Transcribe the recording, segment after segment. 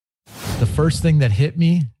The first thing that hit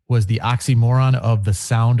me was the oxymoron of the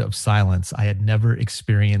sound of silence. I had never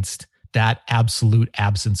experienced that absolute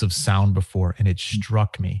absence of sound before, and it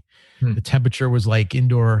struck me. The temperature was like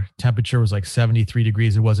indoor temperature was like 73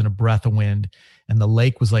 degrees. There wasn't a breath of wind, and the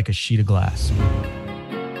lake was like a sheet of glass.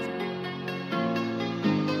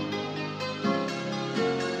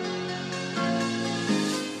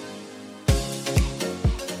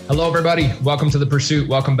 Hello, everybody. Welcome to The Pursuit.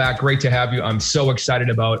 Welcome back. Great to have you. I'm so excited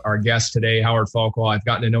about our guest today, Howard Falco. I've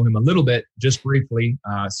gotten to know him a little bit, just briefly,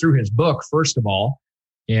 through his book, first of all.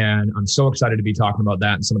 And I'm so excited to be talking about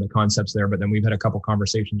that and some of the concepts there. But then we've had a couple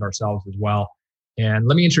conversations ourselves as well. And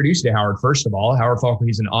let me introduce you to Howard. First of all, Howard Falco,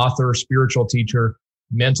 he's an author, spiritual teacher,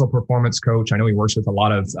 mental performance coach. I know he works with a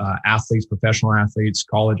lot of athletes, professional athletes,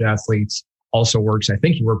 college athletes. Also works, I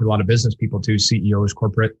think you work with a lot of business people too, CEOs,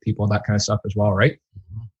 corporate people, that kind of stuff as well, right?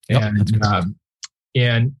 Yep,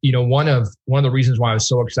 And you know, one of the reasons why I was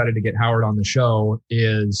so excited to get Howard on the show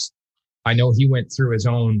is I know he went through his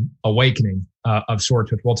own awakening of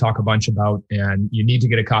sorts, which we'll talk a bunch about. And you need to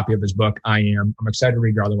get a copy of his book. I'm excited to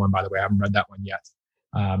read your other one, by the way. I haven't read that one yet.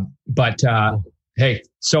 Hey,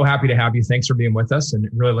 so happy to have you. Thanks for being with us, and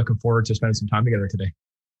really looking forward to spending some time together today.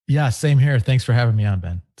 Yeah, same here. Thanks for having me on,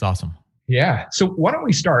 Ben. It's awesome. Yeah. So why don't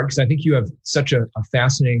we start? Because I think you have such a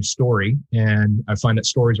fascinating story, and I find that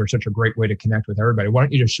stories are such a great way to connect with everybody. Why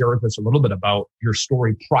don't you just share with us a little bit about your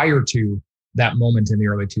story prior to that moment in the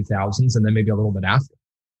early 2000s, and then maybe a little bit after?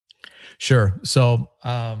 Sure. So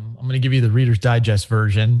I'm going to give you the Reader's Digest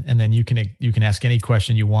version, and then you can ask any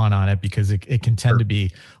question you want on it because it can tend to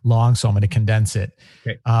be long. So I'm going to condense it.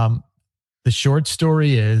 Okay. The short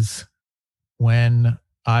story is when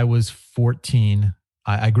I was 14,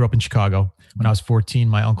 I grew up in Chicago. When I was 14,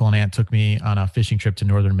 my uncle and aunt took me on a fishing trip to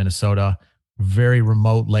northern Minnesota, very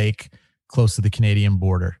remote lake close to the Canadian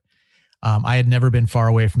border. I had never been far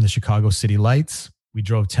away from the Chicago city lights. We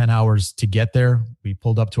drove 10 hours to get there. We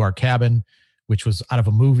pulled up to our cabin, which was out of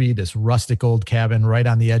a movie, this rustic old cabin right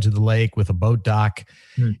on the edge of the lake with a boat dock.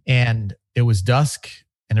 And it was dusk,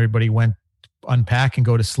 and everybody went unpack and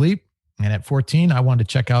go to sleep. And at 14, I wanted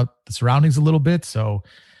to check out the surroundings a little bit. So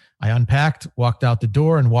I unpacked, walked out the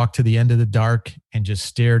door, and walked to the end of the dark and just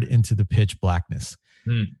stared into the pitch blackness.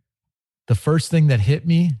 The first thing that hit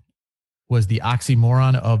me was the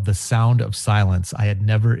oxymoron of the sound of silence. I had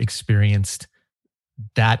never experienced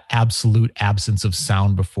that absolute absence of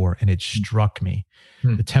sound before, and it struck me.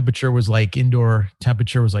 The temperature was like indoor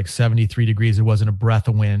temperature was like 73 degrees. There wasn't a breath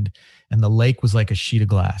of wind, and the lake was like a sheet of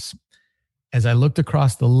glass. As I looked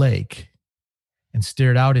across the lake and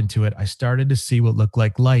stared out into it, I started to see what looked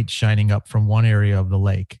like light shining up from one area of the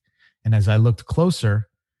lake. And as I looked closer,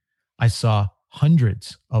 I saw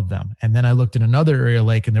hundreds of them. And then I looked in another area of the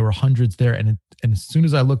lake, and there were hundreds there. And as soon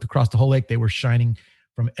as I looked across the whole lake, they were shining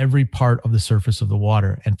from every part of the surface of the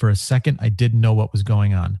water. And for a second, I didn't know what was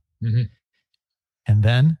going on. And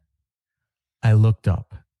then I looked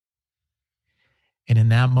up. And in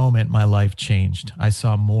that moment, my life changed. I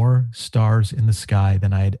saw more stars in the sky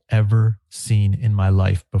than I had ever seen in my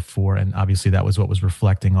life before. And obviously that was what was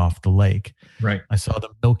reflecting off the lake. Right. I saw the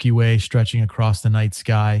Milky Way stretching across the night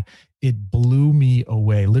sky. It blew me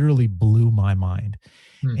away, literally blew my mind.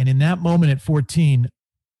 And in that moment at 14,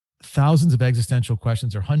 thousands of existential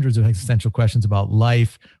questions or hundreds of existential questions about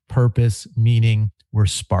life, purpose, meaning were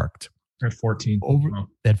sparked. At 14.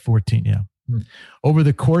 At 14, yeah. Over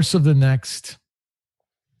the course of the next...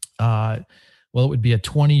 it would be a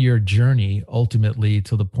 20-year journey ultimately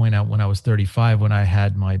to the point out when I was 35, when I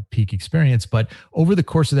had my peak experience. But over the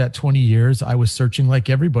course of that 20 years, I was searching like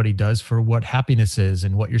everybody does for what happiness is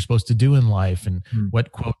and what you're supposed to do in life and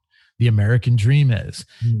what, quote, the American dream is.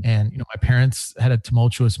 And, you know, my parents had a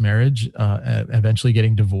tumultuous marriage, eventually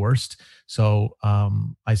getting divorced. So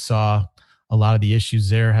I saw a lot of the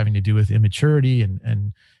issues there having to do with immaturity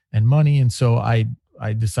and money. And so I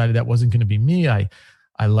decided that wasn't going to be me.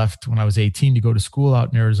 I left when I was 18 to go to school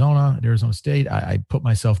out in Arizona, at Arizona State. I put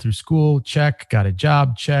myself through school, check, got a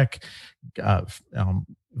job, check,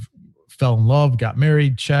 fell in love, got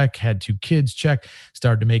married, check, had 2 kids, check,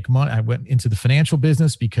 started to make money. I went into the financial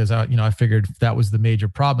business because I figured if that was the major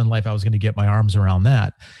problem in life, I was going to get my arms around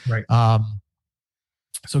that. Right.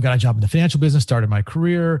 So got a job in the financial business, started my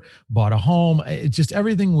career, bought a home. It just,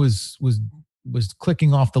 everything was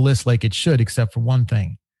clicking off the list like it should, except for one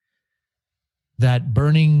thing. That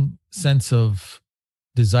burning sense of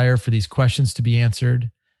desire for these questions to be answered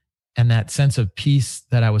and that sense of peace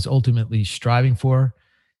that I was ultimately striving for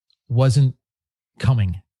wasn't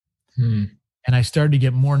coming. And I started to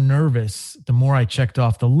get more nervous the more I checked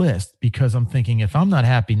off the list, because I'm thinking, if I'm not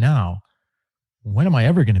happy now, when am I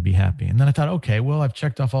ever going to be happy? And then I thought, okay, well, I've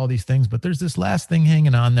checked off all these things, but there's this last thing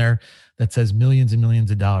hanging on there that says millions and millions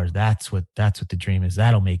of dollars. That's what the dream is.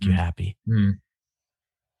 That'll make you happy. Mm.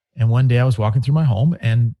 And one day I was walking through my home,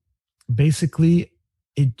 and basically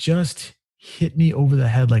it just hit me over the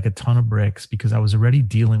head like a ton of bricks, because I was already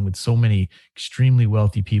dealing with so many extremely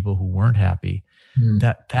wealthy people who weren't happy,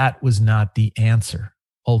 that was not the answer.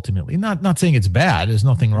 Ultimately, not saying it's bad. There's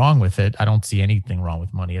nothing wrong with it. I don't see anything wrong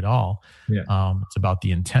with money at all. Yeah. It's about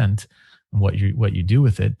the intent and what you do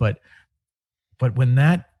with it. But when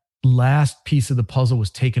that last piece of the puzzle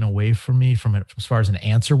was taken away from me, from it, as far as an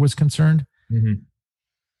answer was concerned,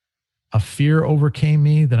 a fear overcame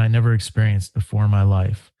me that I never experienced before in my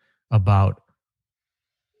life about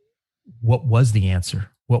what was the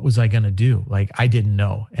answer. What was I going to do? Like, I didn't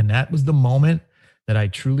know. And that was the moment that I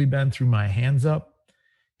truly bent through my hands up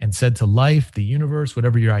and said to life, the universe,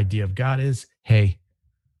 whatever your idea of God is, hey,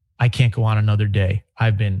 I can't go on another day.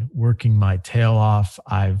 I've been working my tail off.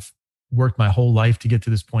 I've worked my whole life to get to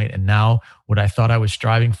this point. And now what I thought I was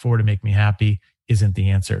striving for to make me happy isn't the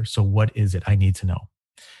answer. So what is it? I need to know.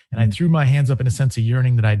 And I threw my hands up in a sense of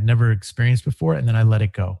yearning that I'd never experienced before. And then I let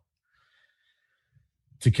it go.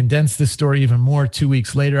 To condense this story even more, 2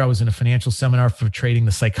 weeks later, I was in a financial seminar for trading,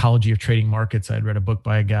 the psychology of trading markets. I had read a book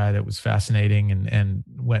by a guy that was fascinating, and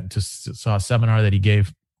went to saw a seminar that he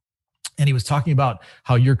gave. And he was talking about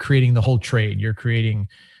how you're creating the whole trade. You're creating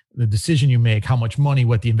the decision you make, how much money,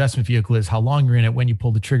 what the investment vehicle is, how long you're in it, when you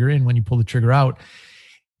pull the trigger in, when you pull the trigger out.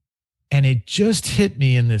 And it just hit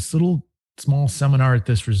me in this little small seminar at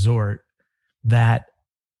this resort that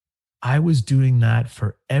I was doing that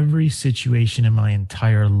for every situation in my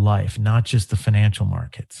entire life, not just the financial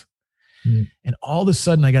markets. And all of a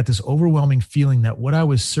sudden, I got this overwhelming feeling that what I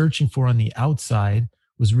was searching for on the outside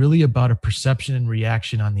was really about a perception and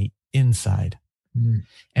reaction on the inside.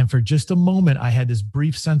 And for just a moment, I had this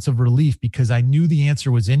brief sense of relief, because I knew the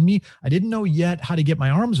answer was in me. I didn't know yet how to get my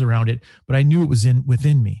arms around it, but I knew it was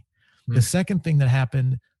within me. The second thing that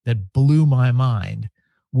happened that blew my mind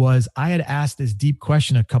was I had asked this deep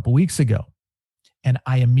question a couple weeks ago, and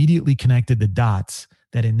I immediately connected the dots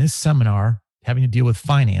that in this seminar, having to deal with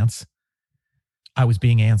finance, I was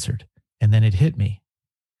being answered. And then it hit me.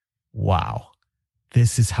 Wow,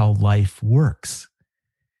 this is how life works.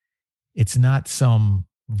 It's not some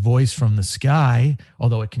voice from the sky,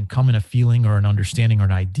 although it can come in a feeling or an understanding or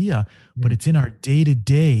an idea, but it's in our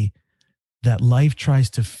day-to-day that life tries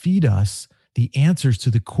to feed us the answers to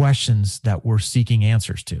the questions that we're seeking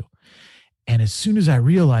answers to. And as soon as I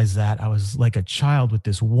realized that, I was like a child with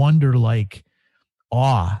this wonder, like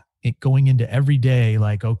awe, going into every day,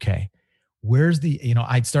 like, okay, where's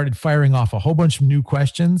I'd started firing off a whole bunch of new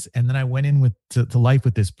questions. And then I went in to life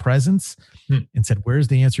with this presence and said, where's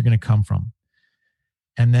the answer going to come from?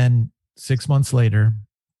 And then 6 months later,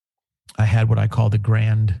 I had what I call the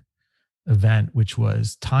grand event, which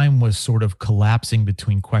was time was sort of collapsing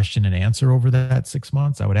between question and answer over that 6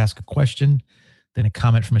 months. I would ask a question, then a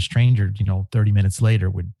comment from a stranger, 30 minutes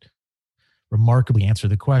later would remarkably answer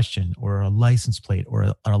the question, or a license plate,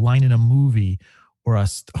 or a line in a movie, or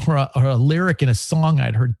a lyric in a song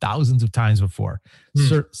I'd heard thousands of times before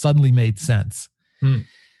suddenly made sense. And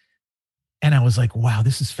I was like, wow,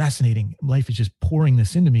 this is fascinating. Life is just pouring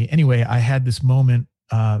this into me. Anyway, I had this moment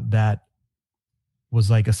that was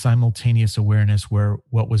like a simultaneous awareness where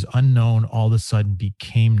what was unknown all of a sudden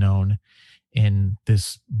became known in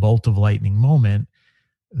this bolt of lightning moment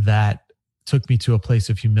that took me to a place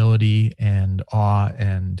of humility and awe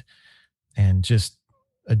and just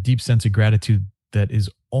a deep sense of gratitude that is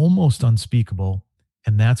almost unspeakable.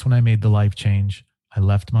 And that's when I made the life change. I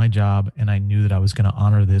left my job, and I knew that I was going to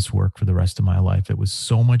honor this work for the rest of my life. It was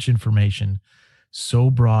so much information, so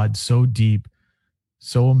broad, so deep,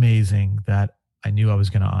 so amazing that I knew I was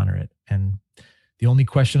going to honor it. And the only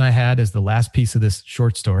question I had as the last piece of this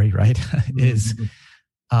short story, right, is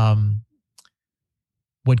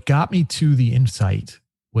what got me to the insight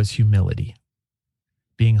was humility,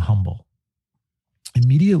 being humble.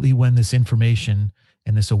 Immediately when this information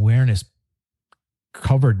and this awareness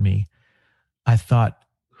covered me, I thought,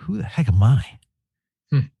 who the heck am I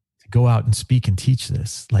to go out and speak and teach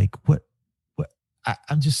this? Like, what?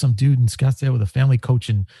 I'm just some dude in Scottsdale with a family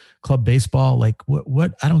coaching club baseball. Like,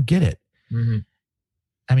 what? I don't get it.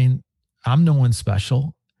 I mean, I'm no one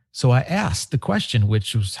special. So I asked the question,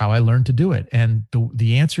 which was how I learned to do it. And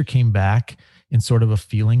the answer came back in sort of a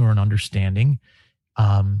feeling or an understanding.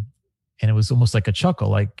 And it was almost like a chuckle,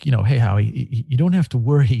 like, hey, Howie, you don't have to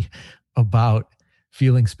worry about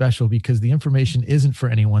feeling special, because the information isn't for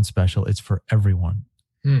anyone special. It's for everyone.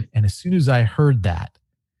 And as soon as I heard that,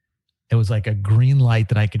 It was like a green light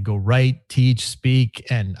that I could go write, teach, speak,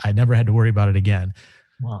 and I never had to worry about it again.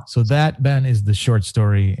 Wow. So that, Ben, is the short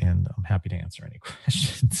story, and I'm happy to answer any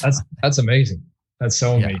questions. That's amazing. That's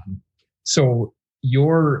so amazing. Yeah. So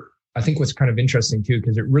I think what's kind of interesting too,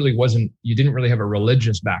 because you didn't really have a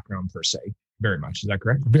religious background per se, very much. Is that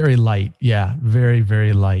correct? Very light. Yeah. Very,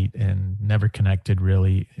 very light, and never connected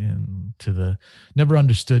really never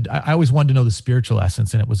understood. I always wanted to know the spiritual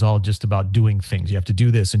essence, and it was all just about doing things. You have to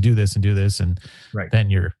do this and do this and do this. And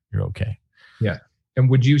then you're okay. Yeah. And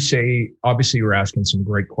would you say, obviously you were asking some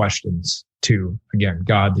great questions to, again,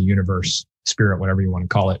 God, the universe, spirit, whatever you want to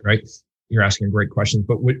call it, right? You're asking great questions,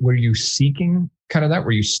 but were you seeking kind of that?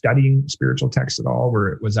 Were you studying spiritual texts at all?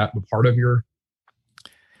 Was that a part of your?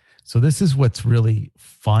 So this is what's really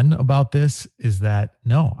fun about this is that,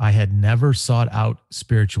 no, I had never sought out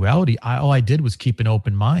spirituality. All I did was keep an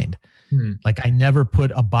open mind. Like I never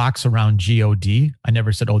put a box around God. I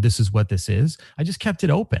never said, oh, this is what this is. I just kept it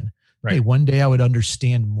open. Right. Hey, one day I would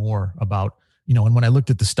understand more about, and when I looked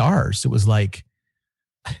at the stars, it was like,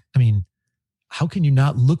 I mean, how can you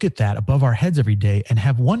not look at that above our heads every day and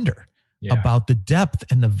have wonder about the depth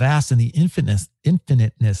and the vast and the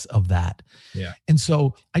infiniteness of that? Yeah. And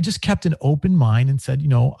so I just kept an open mind and said,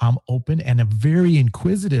 I'm open, and a very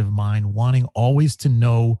inquisitive mind, wanting always to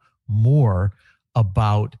know more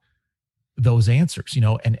about those answers,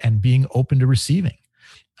 and being open to receiving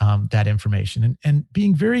that information, and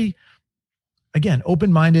being very, again,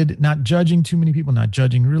 open-minded, not judging too many people, not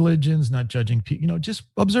judging religions, not judging people, just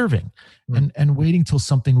observing and waiting till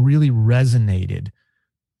something really resonated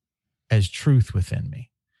as truth within me.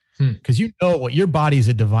 Because what your body is,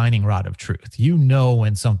 a divining rod of truth.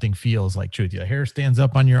 When something feels like truth. Your hair stands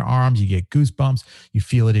up on your arms, you get goosebumps, you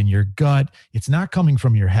feel it in your gut. It's not coming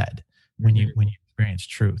from your head when you experience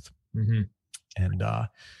truth. Mm-hmm. And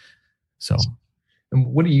And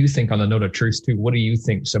what do you think, on the note of truth too, what do you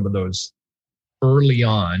think some of those early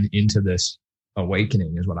on into this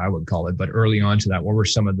awakening is what I would call it, but early on to that, what were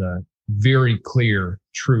some of the very clear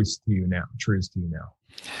truths to you now?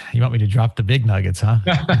 You want me to drop the big nuggets, huh?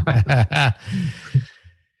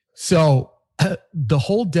 So the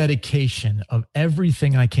whole dedication of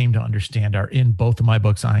everything I came to understand are in both of my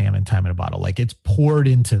books, I Am and Time in a Bottle. Like it's poured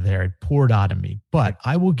into there, it poured out of me, but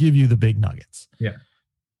I will give you the big nuggets. Yeah.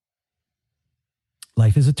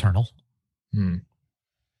 Life is eternal.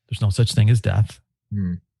 There's no such thing as death.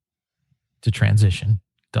 It's a transition.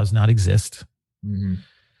 Does not exist.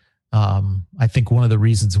 I think one of the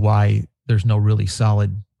reasons why there's no really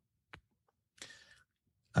solid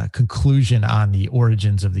conclusion on the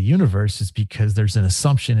origins of the universe is because there's an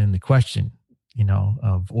assumption in the question,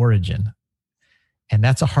 of origin. And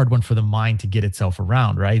that's a hard one for the mind to get itself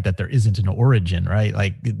around, right? That there isn't an origin, right?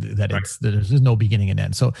 Like there's no beginning and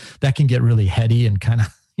end. So that can get really heady and kind of,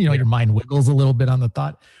 your mind wiggles a little bit on the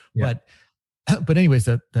thought. Yeah. But anyways,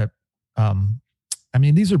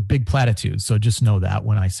 these are big platitudes. So just know that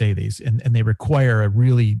when I say these, and they require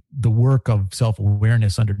the work of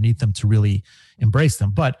self-awareness underneath them to really embrace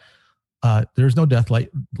them. But there's no death.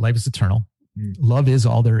 Life is eternal. Love is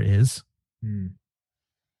all there is.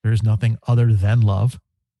 There's nothing other than love.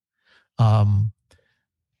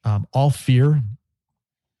 All fear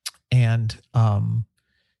and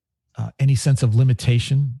any sense of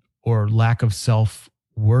limitation or lack of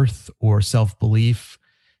self-worth or self-belief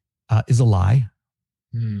is a lie.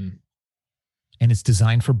 And it's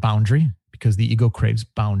designed for boundary, because the ego craves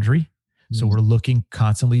boundary. So we're looking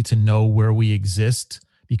constantly to know where we exist,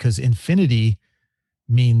 because infinity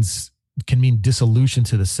can mean dissolution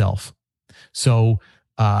to the self. So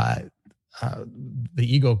the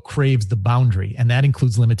ego craves the boundary, and that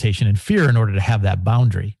includes limitation and fear in order to have that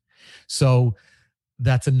boundary. So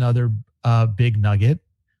that's another big nugget.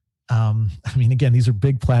 Again, these are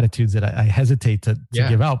big platitudes that I hesitate to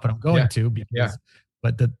give out, but I'm going to, because,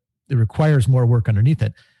 but it requires more work underneath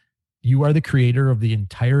it. You are the creator of the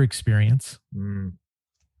entire experience.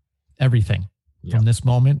 Everything from this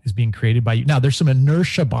moment is being created by you. Now, there's some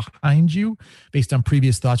inertia behind you based on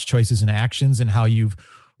previous thoughts, choices, and actions, and how you've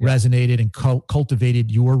resonated and cultivated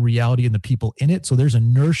your reality and the people in it. So there's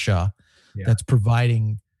inertia that's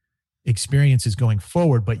providing experiences going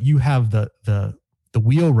forward, but you have the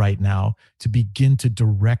wheel right now to begin to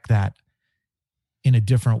direct that in a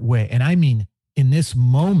different way. And I mean, in this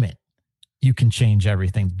moment, you can change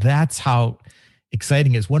everything. That's how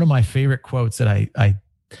exciting it is. One of my favorite quotes that I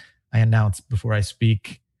announce before I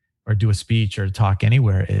speak or do a speech or talk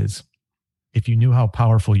anywhere is, if you knew how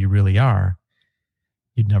powerful you really are,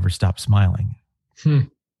 you'd never stop smiling.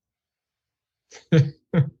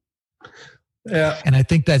 Yeah. And I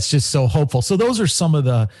think that's just so hopeful. So those are some of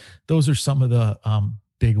the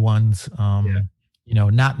big ones.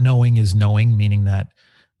 Not knowing is knowing, meaning that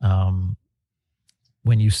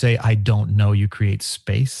when you say, I don't know, you create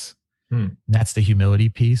space. And that's the humility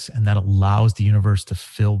piece. And that allows the universe to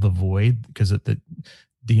fill the void, because the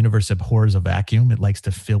universe abhors a vacuum. It likes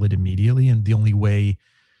to fill it immediately. And the only way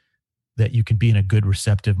that you can be in a good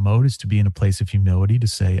receptive mode is to be in a place of humility, to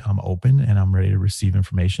say, I'm open and I'm ready to receive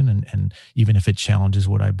information. And even if it challenges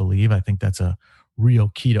what I believe, I think that's a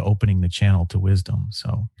real key to opening the channel to wisdom.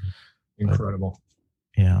 So incredible.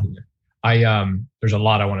 Yeah. There's a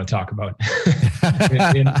lot I want to talk about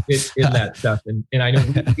in that stuff. And I know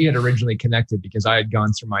we had originally connected because I had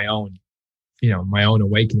gone through my own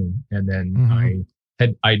awakening. And then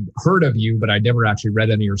I'd heard of you, but I'd never actually read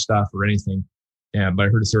any of your stuff or anything. Yeah, but I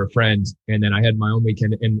heard it through a friend. And then I had my own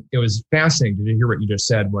weekend, and it was fascinating to hear what you just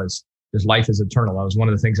said was this life is eternal. That was one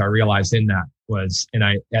of the things I realized in that was, and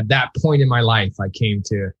at that point in my life, I came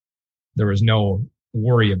to, there was no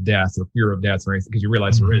worry of death or fear of death or anything, because you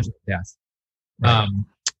realize there is no death. Right.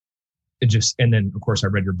 And then of course I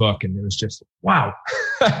read your book, and it was just, wow.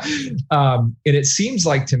 And it seems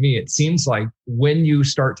like when you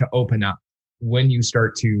start to open up, when you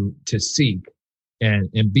start to seek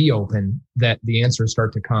and be open, that the answers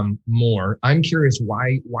start to come more. I'm curious,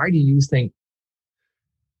 why do you think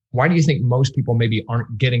most people maybe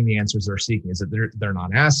aren't getting the answers they're seeking? Is it they're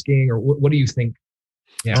not asking, or what do you think?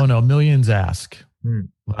 Yeah. Oh no, millions ask. A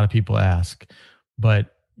lot of people ask,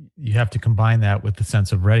 but you have to combine that with the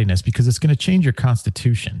sense of readiness, because it's going to change your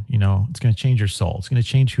constitution. It's going to change your soul. It's going to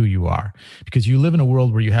change who you are, because you live in a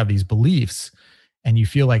world where you have these beliefs and you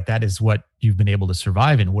feel like that is what you've been able to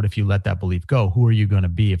survive in. What if you let that belief go? Who are you going to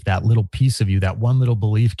be if that little piece of you, that one little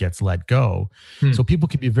belief, gets let go? So people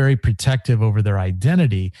can be very protective over their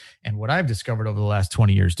identity. And what I've discovered over the last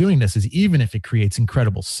 20 years doing this is, even if it creates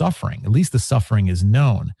incredible suffering, at least the suffering is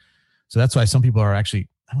known. So that's why some people are actually,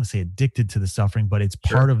 I don't want to say addicted to the suffering, but it's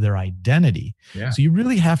part of their identity. Yeah. So you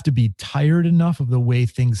really have to be tired enough of the way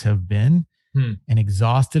things have been and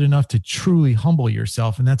exhausted enough to truly humble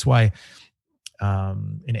yourself. And that's why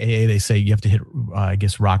in AA, they say you have to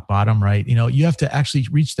hit, rock bottom, right? You have to actually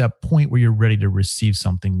reach that point where you're ready to receive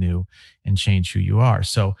something new and change who you are.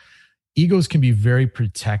 So egos can be very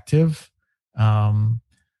protective.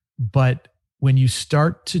 But when you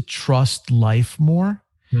start to trust life more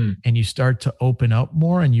and you start to open up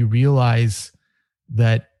more, and you realize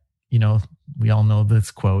that, we all know this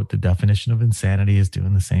quote, the definition of insanity is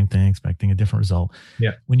doing the same thing, expecting a different result.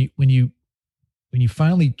 Yeah. When you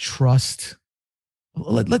finally trust,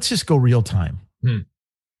 let's just go real time.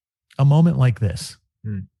 A moment like this.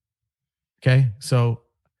 Okay. So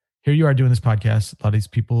here you are doing this podcast. A lot of these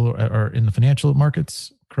people are in the financial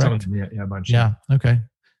markets, correct? Yeah, a bunch. Yeah. Okay.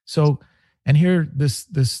 So, and here this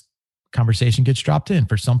conversation gets dropped in.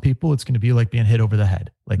 For some people, it's going to be like being hit over the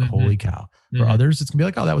head, like, holy cow. For others, it's going to be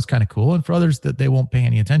like, oh, that was kind of cool. And for others, that they won't pay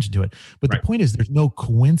any attention to it. But the point is, there's no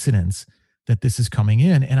coincidence that this is coming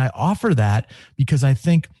in. And I offer that because I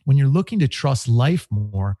think when you're looking to trust life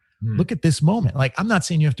more, look at this moment. Like, I'm not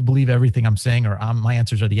saying you have to believe everything I'm saying, or my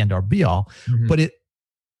answers are the end or be all, but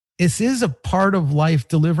this is a part of life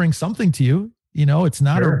delivering something to you. It's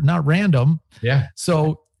not not random. Yeah.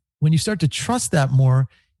 So when you start to trust that more,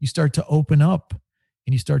 you start to open up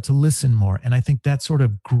and you start to listen more. And I think that sort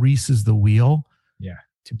of greases the wheel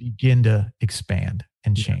to begin to expand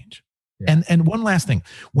and change. Yeah. And one last thing,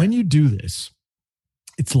 when you do this,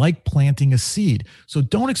 it's like planting a seed. So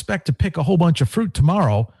don't expect to pick a whole bunch of fruit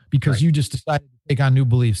tomorrow because you just decided to take on new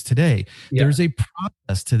beliefs today. Yeah. There's a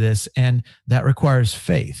process to this, and that requires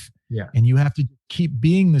faith. Yeah. And you have to keep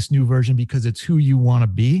being this new version because it's who you want to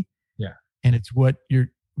be. Yeah. And it's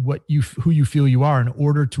who you feel you are, in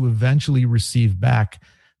order to eventually receive back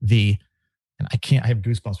I have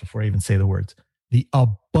goosebumps before I even say the words, the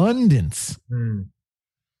abundance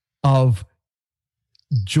of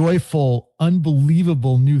joyful,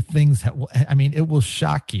 unbelievable new things that it will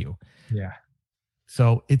shock you. Yeah.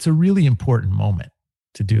 So it's a really important moment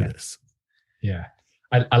to do this. Yeah.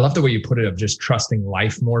 I love the way you put it, of just trusting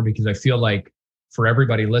life more, because I feel like for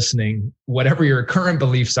everybody listening, whatever your current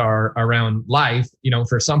beliefs are around life,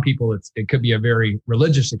 for some people, it could be a very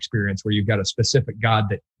religious experience where you've got a specific God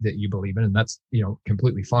that you believe in, and that's,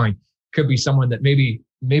 completely fine. Could be someone that maybe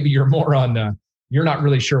you're more on you're not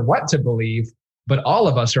really sure what to believe, but all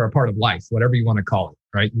of us are a part of life, whatever you want to call it,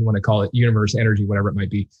 right? You want to call it universe, energy, whatever it might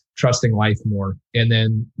be, trusting life more. And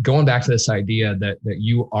then going back to this idea that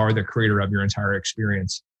you are the creator of your entire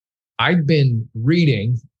experience. I've been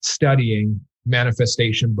reading, studying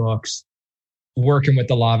manifestation books, working with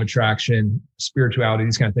the law of attraction, spirituality,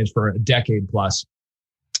 these kind of things for a decade plus.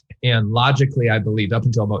 And logically, I believed up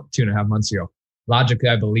until about 2.5 months ago, logically,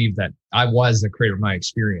 I believe that I was the creator of my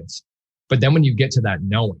experience. But then when you get to that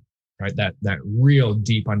knowing, right, that real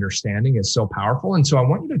deep understanding is so powerful. And so I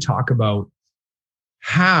want you to talk about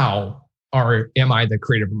how am I the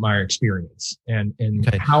creator of my experience, and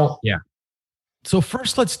Okay. how, yeah. So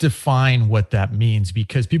first, let's define what that means,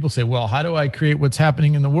 because people say, well, how do I create what's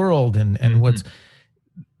happening in the world? And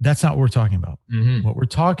that's not what we're talking about. What we're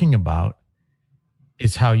talking about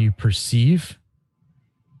is how you perceive,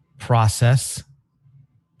 process,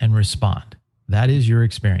 and respond. That is your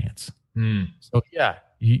experience. So yeah,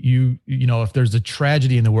 you know, if there's a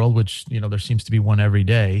tragedy in the world, which, you know, there seems to be one every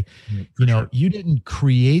day, you didn't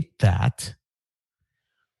create that,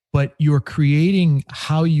 but you're creating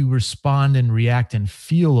how you respond and react and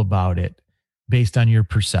feel about it based on your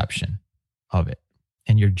perception of it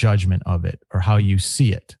and your judgment of it, or how you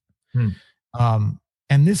see it.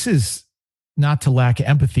 And this is not to lack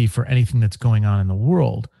empathy for anything that's going on in the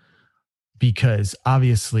world, because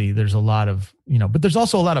obviously there's a lot of, but there's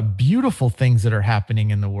also a lot of beautiful things that are happening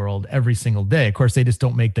in the world every single day. Of course, they just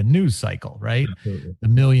don't make the news cycle, right? Absolutely. The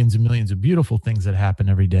millions and millions of beautiful things that happen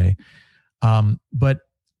every day. But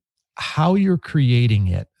how you're creating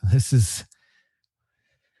it, this is,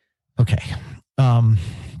 okay.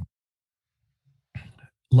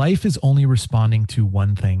 Life is only responding to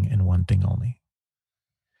one thing and one thing only.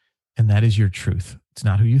 And that is your truth. It's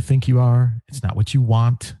not who you think you are. It's not what you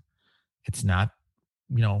want. It's not,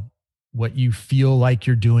 what you feel like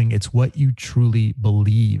you're doing. It's what you truly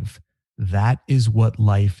believe. That is what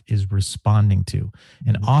life is responding to.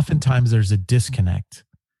 And oftentimes there's a disconnect.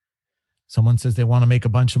 Someone says they want to make a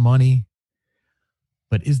bunch of money,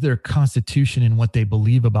 but is there a constitution in what they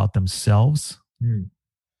believe about themselves and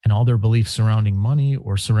all their beliefs surrounding money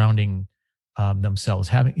or surrounding themselves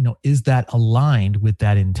having, is that aligned with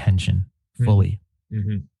that intention fully?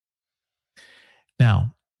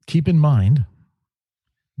 Now, keep in mind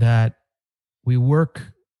that we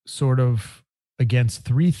work sort of against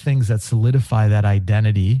three things that solidify that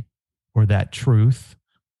identity or that truth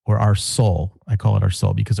or our soul. I call it our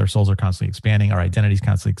soul because our souls are constantly expanding. Our identity is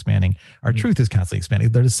constantly expanding. Our truth is constantly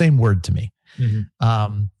expanding. They're the same word to me.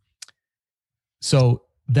 So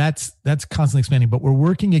that's constantly expanding, but we're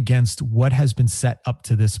working against what has been set up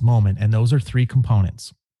to this moment. And those are three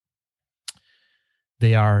components.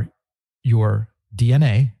 They are your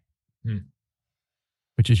DNA,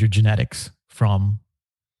 which is your genetics from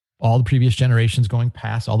all the previous generations going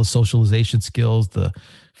past, all the socialization skills, the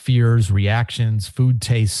fears, reactions, food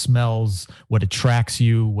taste, smells, what attracts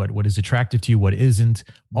you, what is attractive to you, what isn't.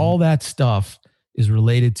 All that stuff is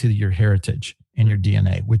related to your heritage and your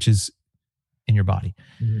DNA, which is in your body.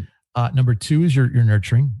 Number two is your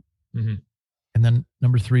nurturing. And then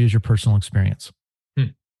number three is your personal experience.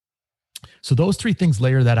 So those three things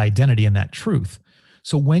layer that identity and that truth.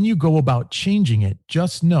 So when you go about changing it,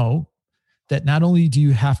 just know that not only do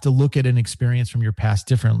you have to look at an experience from your past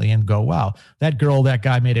differently and go, wow, that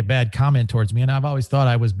guy made a bad comment towards me, and I've always thought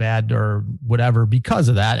I was bad or whatever because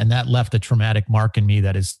of that, and that left a traumatic mark in me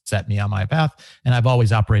that has set me on my path, and I've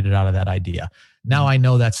always operated out of that idea. Now I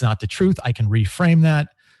know that's not the truth. I can reframe that.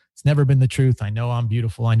 It's never been the truth. I know I'm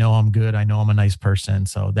beautiful. I know I'm good. I know I'm a nice person.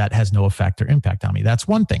 So that has no effect or impact on me. That's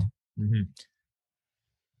one thing.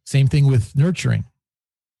 Same thing with nurturing.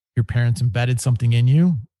 Your parents embedded something in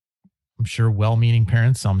you. I'm sure well-meaning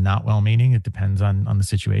parents, some not well-meaning. It depends on the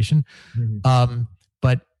situation.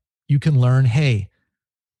 But you can learn, hey,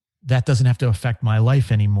 that doesn't have to affect my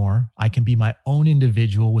life anymore. I can be my own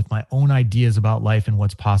individual with my own ideas about life and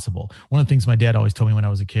what's possible. One of the things my dad always told me when I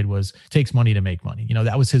was a kid was, it takes money to make money.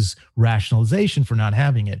 That was his rationalization for not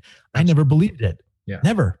having it. I never believed it.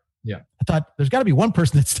 Never. I thought there's got to be one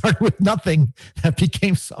person that started with nothing that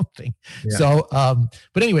became something. So,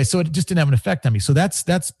 but anyway, so it just didn't have an effect on me. So that's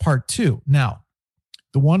part two. Now,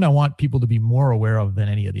 the one I want people to be more aware of than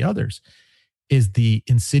any of the others is the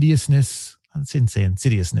insidiousness. I didn't say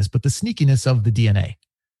insidiousness, but the sneakiness of the DNA.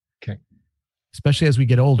 Okay. Especially as we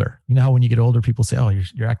get older. You know how when you get older, people say, oh,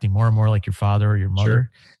 you're acting more and more like your father or your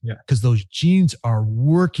mother. Sure. Because those genes are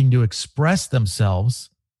working to express themselves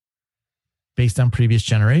based on previous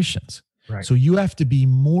generations. Right. So you have to be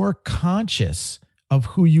more conscious of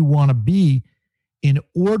who you want to be in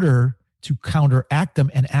order to counteract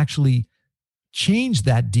them and actually change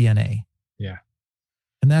that DNA. Yeah.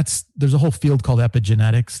 And there's a whole field called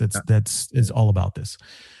epigenetics that's all about this.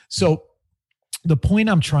 So the point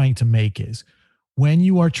I'm trying to make is when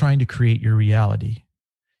you are trying to create your reality,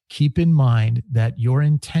 keep in mind that your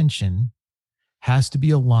intention has to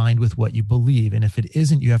be aligned with what you believe. And if it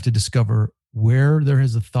isn't, you have to discover where there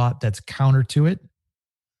is a thought that's counter to it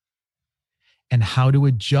and how to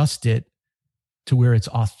adjust it to where it's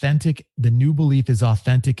authentic. The new belief is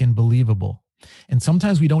authentic and believable. And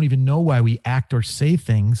sometimes we don't even know why we act or say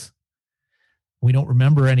things. We don't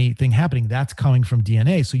remember anything happening. That's coming from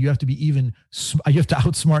DNA. So you have to you have to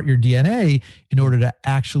outsmart your DNA in order to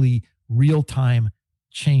actually real time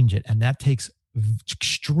change it. And that takes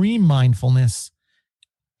extreme mindfulness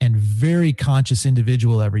and very conscious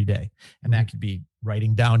individual every day. And that could be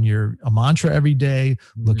writing down a mantra every day,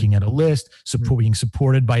 looking at a list, being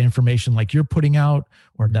supported by information like you're putting out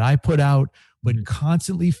or that I put out, but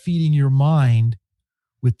constantly feeding your mind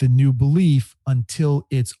with the new belief until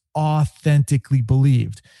it's authentically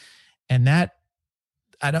believed. And that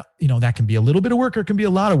can be a little bit of work or it can be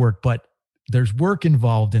a lot of work, but there's work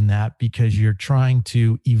involved in that because you're trying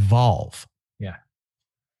to evolve. Yeah.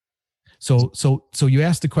 So you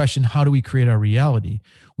asked the question, how do we create our reality?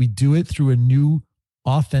 We do it through a new,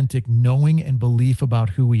 authentic knowing and belief about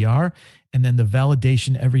who we are, and then the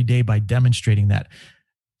validation every day by demonstrating that.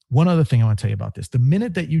 One other thing I want to tell you about this. The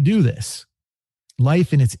minute that you do this,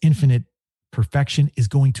 life in its infinite perfection is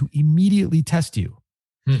going to immediately test you.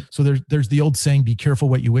 So there's the old saying, be careful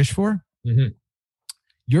what you wish for.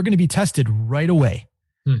 You're going to be tested right away.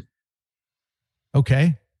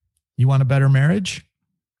 Okay. You want a better marriage?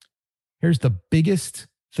 Here's the biggest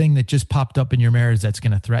thing that just popped up in your marriage that's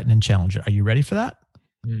going to threaten and challenge it. Are you ready for that?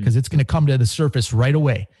 Because it's going to come to the surface right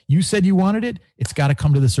away. You said you wanted it. It's got to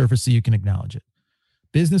come to the surface so you can acknowledge it.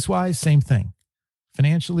 Business-wise, same thing.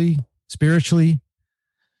 Financially, spiritually.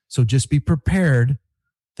 So just be prepared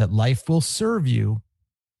that life will serve you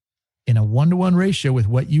in a 1-to-1 ratio with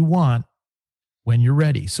what you want when you're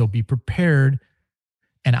ready. So be prepared.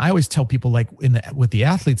 And I always tell people, like with the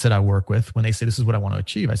athletes that I work with, when they say, this is what I want to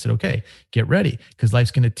achieve, I said, okay, get ready, because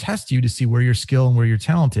life's going to test you to see where your skill and where your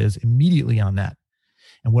talent is immediately on that.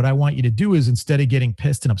 And what I want you to do is, instead of getting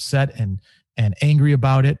pissed and upset and angry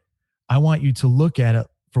about it, I want you to look at it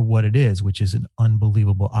for what it is, which is an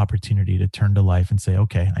unbelievable opportunity to turn to life and say,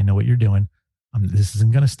 okay, I know what you're doing. This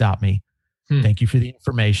isn't going to stop me. Thank you for the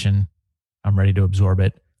information. I'm ready to absorb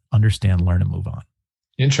it, understand, learn, and move on.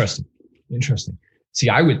 Interesting. See,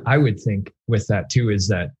 I would think with that too, is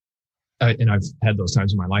that, and I've had those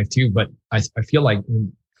times in my life too, but I feel like,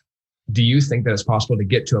 do you think that it's possible to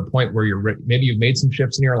get to a point where maybe you've made some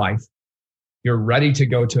shifts in your life, you're ready to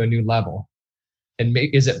go to a new level, and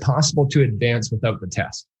is it possible to advance without the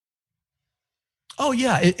test? Oh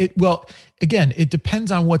yeah. Well, again, it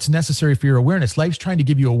depends on what's necessary for your awareness. Life's trying to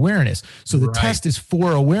give you awareness. So the test is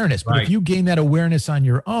for awareness. But if you gain that awareness on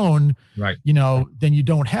your own, then you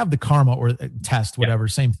don't have the karma or test, whatever,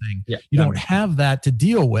 same thing. Yeah. You don't have that to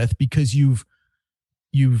deal with, because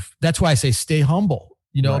that's why I say stay humble,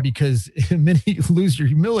 because the minute you lose your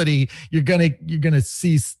humility, you're going to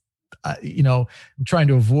see, I'm trying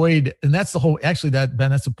to avoid, and that's the whole, actually, Ben,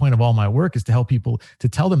 that's the point of all my work, is to help people, to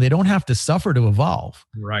tell them they don't have to suffer to evolve.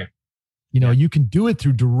 Right. You can do it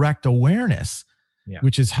through direct awareness,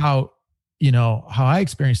 which is how I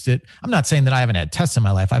experienced it. I'm not saying that I haven't had tests in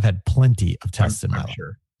my life. I've had plenty of tests in my life.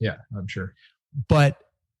 Sure. Yeah, I'm sure. But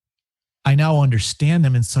I now understand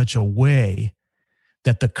them in such a way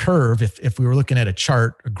that the curve, if we were looking at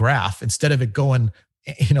a graph, instead of it going,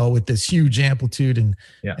 with this huge amplitude and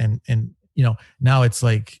now it's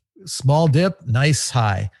like small dip, nice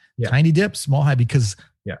high, tiny dip, small high, because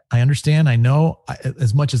I understand, I know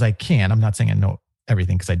as much as I can. I'm not saying I know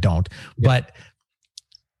everything, because I don't, but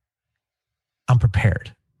I'm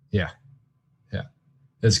prepared. Yeah.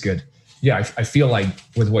 That's good. Yeah. I feel like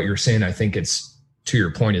with what you're saying, I think it's, to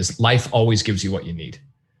your point, is life always gives you what you need.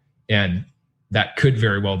 And that could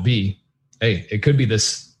very well be, it could be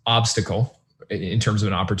this obstacle in terms of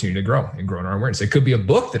an opportunity to grow in our awareness. It could be a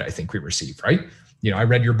book that I think we received, right? I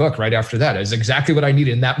read your book right after that. It was exactly what I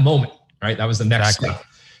needed in that moment, right? That was the next step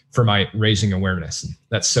for my raising awareness. And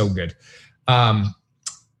that's so good.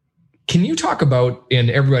 Can you talk about, and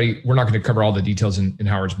everybody, we're not going to cover all the details in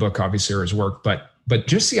Howard's book, obviously, or his work, but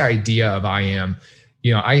just the idea of I am,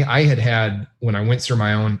 I had, when I went through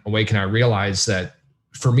my own awakening, I realized that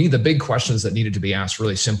for me, the big questions that needed to be asked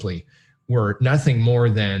really simply were nothing more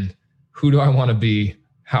than, who do I want to be?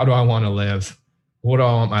 How do I want to live? What do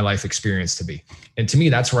I want my life experience to be? And to me,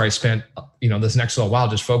 that's where I spent, this next little while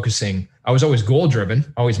just focusing. I was always goal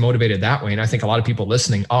driven, always motivated that way. And I think a lot of people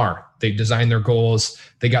listening they design their goals,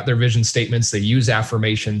 they got their vision statements, they use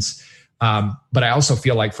affirmations. But I also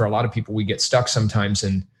feel like for a lot of people, we get stuck sometimes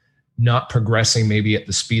in not progressing maybe at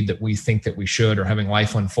the speed that we think that we should, or having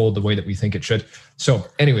life unfold the way that we think it should. So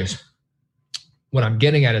anyways, what I'm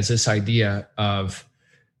getting at is this idea of,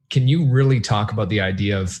 can you really talk about the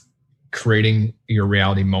idea of creating your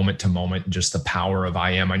reality moment to moment, just the power of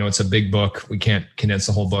I am. I know it's a big book. We can't condense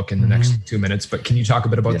the whole book in the next 2 minutes, but can you talk a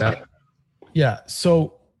bit about that? Yeah.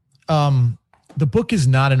 So the book is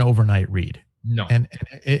not an overnight read. No. And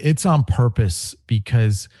it's on purpose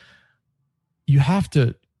because you have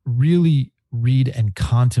to really read and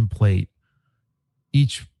contemplate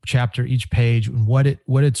each chapter, each page, and what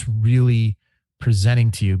it's really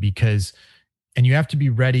presenting to you, and you have to be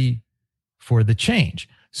ready for the change.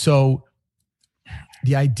 So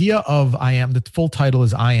the idea of I am, the full title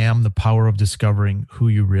is I Am, the Power of Discovering Who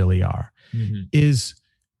You Really Are, is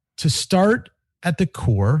to start at the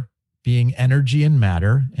core, being energy and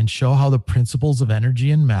matter, and show how the principles of energy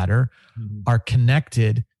and matter are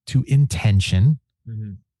connected to intention.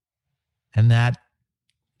 And that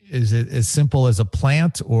is as simple as a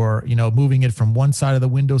plant, or, moving it from one side of the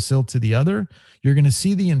windowsill to the other. You're going to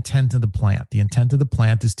see the intent of the plant. The intent of the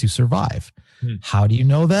plant is to survive. How do you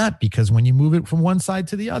know that? Because when you move it from one side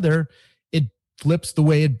to the other, it flips the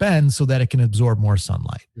way it bends so that it can absorb more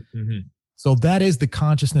sunlight. So that is the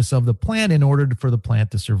consciousness of the plant in order for the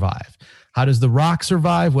plant to survive. How does the rock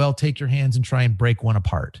survive? Well, take your hands and try and break one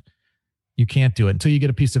apart. You can't do it until you get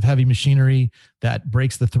a piece of heavy machinery that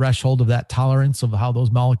breaks the threshold of that tolerance of how those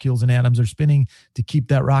molecules and atoms are spinning to keep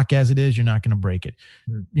that rock as it is. You're not going to break it.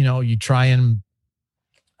 You try and,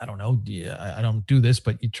 I don't know, I don't do this,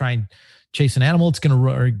 but you try and chase an animal, it's going to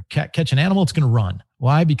run, or catch an animal, it's going to run.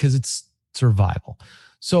 Why? Because it's survival.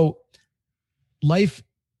 So life,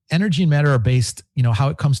 energy and matter are based, how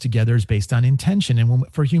it comes together is based on intention. And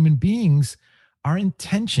for human beings, our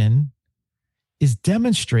intention is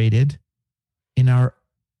demonstrated in our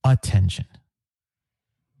attention.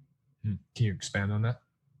 Can you expand on that?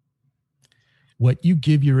 What you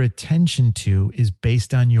give your attention to is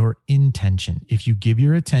based on your intention. If you give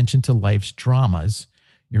your attention to life's dramas,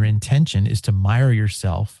 your intention is to mire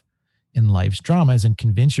yourself in life's dramas and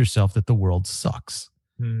convince yourself that the world sucks.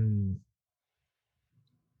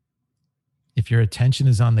 If your attention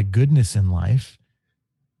is on the goodness in life,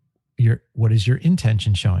 what is your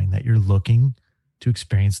intention showing? That you're looking to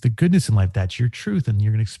experience the goodness in life. That's your truth, and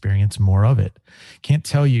you're going to experience more of it. Can't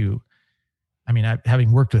tell you.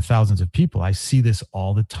 Having worked with thousands of people, I see this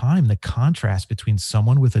all the time. The contrast between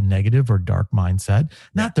someone with a negative or dark mindset,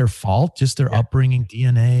 not their fault, just their upbringing,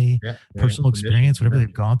 DNA, personal experience, whatever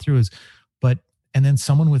they've gone through and then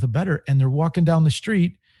someone with a better, and they're walking down the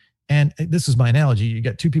street. And this is my analogy. You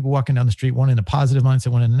got two people walking down the street, one in a positive mindset,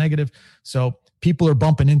 one in a negative. So people are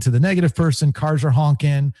bumping into the negative person, cars are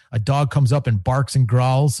honking, a dog comes up and barks and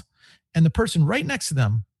growls. And the person right next to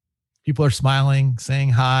them, people are smiling,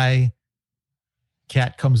 saying hi.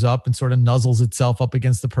 Cat comes up and sort of nuzzles itself up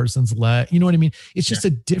against the person's leg. You know what I mean? It's just a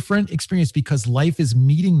different experience because life is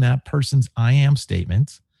meeting that person's I am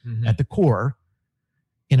statement at the core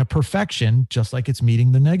in a perfection, just like it's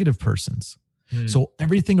meeting the negative person's. So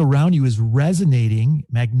everything around you is resonating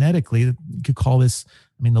magnetically. You could call this,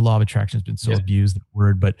 the law of attraction has been so abused, that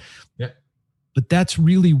word, but that's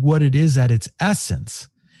really what it is at its essence.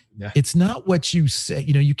 It's not what you say.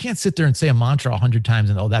 You can't sit there and say a mantra 100 times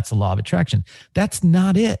and, that's the law of attraction. That's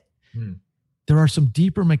not it. There are some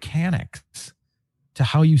deeper mechanics to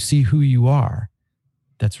how you see who you are.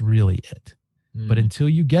 That's really it. But until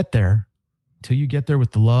you get there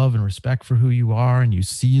with the love and respect for who you are, and you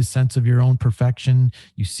see a sense of your own perfection,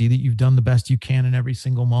 you see that you've done the best you can in every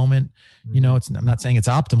single moment. I'm not saying it's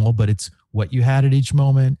optimal, but it's what you had at each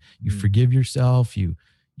moment. You forgive yourself. You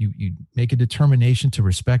make a determination to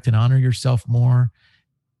respect and honor yourself more.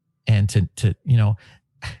 And to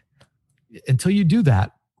until you do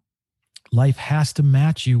that, life has to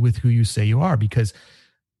match you with who you say you are, because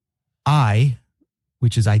I,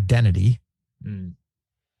 which is identity,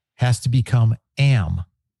 has to become am,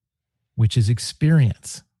 which is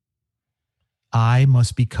experience. I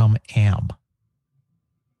must become am.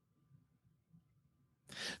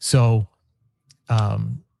 So,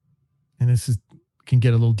 and this can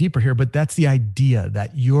get a little deeper here, but that's the idea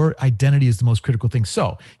that your identity is the most critical thing.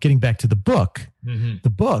 So getting back to the book, the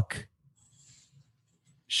book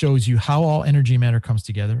shows you how all energy and matter comes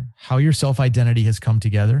together, how your self-identity has come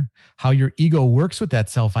together, how your ego works with that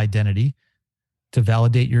self-identity to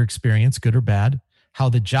validate your experience, good or bad, how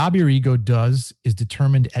the job your ego does is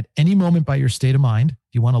determined at any moment by your state of mind.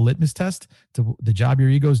 If you want a litmus test to the job your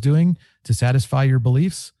ego is doing to satisfy your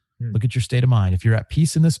beliefs, look at your state of mind. If you're at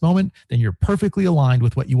peace in this moment, then you're perfectly aligned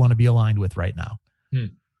with what you want to be aligned with right now.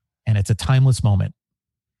 And it's a timeless moment.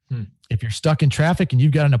 If you're stuck in traffic and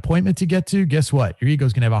you've got an appointment to get to, guess what? Your ego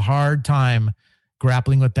is going to have a hard time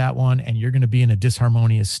grappling with that one. And you're going to be in a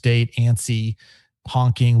disharmonious state, antsy,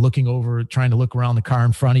 honking, looking over, trying to look around the car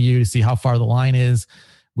in front of you to see how far the line is.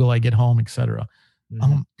 Will I get home, etc.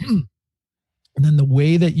 Mm-hmm. And then the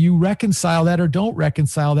way that you reconcile that or don't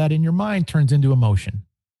reconcile that in your mind turns into emotion.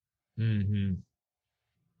 Mm-hmm. And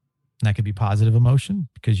that could be positive emotion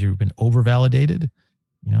because you've been over-validated.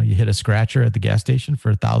 You know, you hit a scratcher at the gas station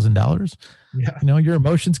for $1,000. Yeah. You know, your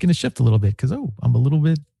emotion's going to shift a little bit because, I'm a little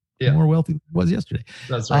bit more wealthy than I was yesterday.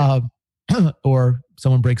 That's right. Or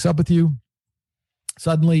someone breaks up with you.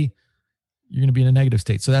 Suddenly, you're going to be in a negative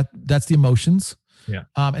state. So that's the emotions. Yeah.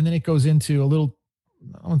 And then it goes into a little,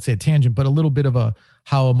 I won't say a tangent, but a little bit of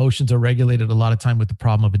how emotions are regulated a lot of time with the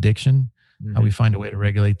problem of addiction, how we find a way to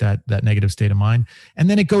regulate that negative state of mind. And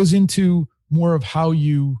then it goes into more of how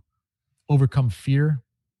you overcome fear,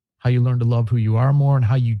 how you learn to love who you are more, and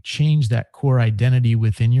how you change that core identity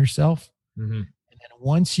within yourself. Mm-hmm. And then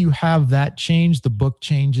once you have that change, the book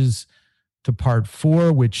changes to part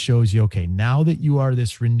 4, which shows you, okay, now that you are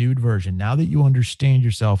this renewed version, now that you understand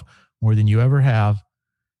yourself more than you ever have,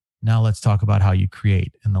 now let's talk about how you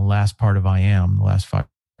create. And the last part of I Am, the last 5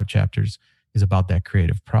 chapters, is about that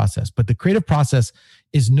creative process. But the creative process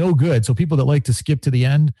is no good. So people that like to skip to the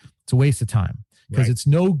end, it's a waste of time because it's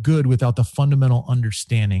no good without the fundamental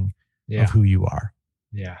understanding of who you are.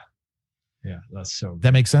 Yeah. Yeah. That's so good.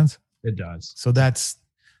 That makes sense? It does. So that's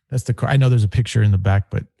I know there's a picture in the back,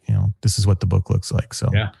 but this is what the book looks like. So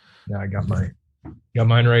yeah, I got mine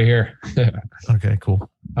right here. Okay,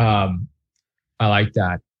 cool. I like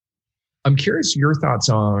that. I'm curious your thoughts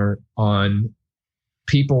are on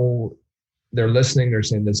people. They're listening. They're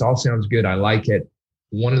saying this all sounds good. I like it.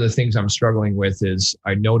 One of the things I'm struggling with is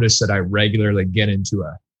I notice that I regularly get into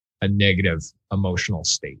a negative emotional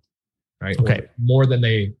state, right? Okay. Or more than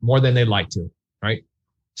they'd like to, right?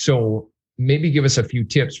 So maybe give us a few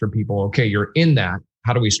tips for people. Okay, you're in that.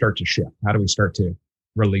 How do we start to shift? How do we start to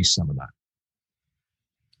release some of that?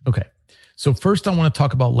 Okay. So first I want to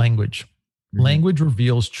talk about language. Mm-hmm. Language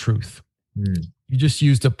reveals truth. Mm. You just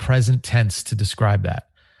used a present tense to describe that.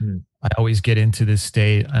 Mm. I always get into this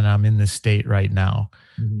state and I'm in this state right now.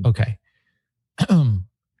 Mm-hmm. Okay.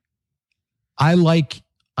 I like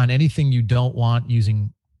on anything you don't want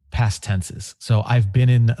using past tenses. So I've been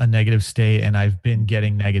in a negative state and I've been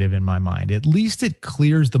getting negative in my mind. At least it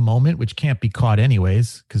clears the moment, which can't be caught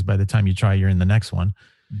anyways, because by the time you try, you're in the next one.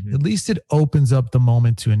 Mm-hmm. At least it opens up the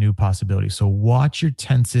moment to a new possibility. So watch your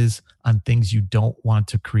tenses on things you don't want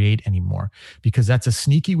to create anymore, because that's a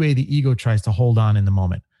sneaky way the ego tries to hold on in the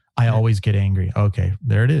moment. I always get angry. Okay,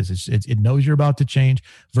 there it is. It knows you're about to change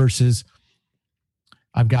versus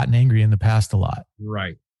I've gotten angry in the past a lot.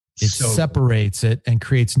 Right. It separates it and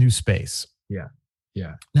creates new space. Yeah.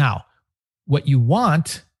 Yeah. Now, what you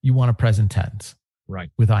want a present tense.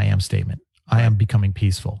 Right. With I am statement. Right. I am becoming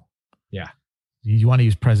peaceful. Yeah. You want to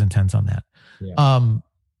use present tense on that. Yeah.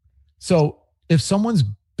 So if someone's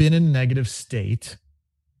been in a negative state,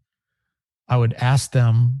 I would ask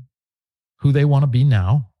them who they want to be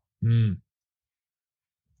now. Mm.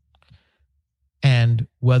 And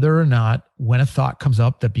whether or not, when a thought comes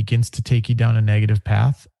up that begins to take you down a negative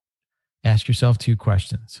path, ask yourself 2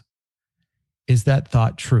 questions. Is that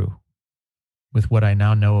thought true with what I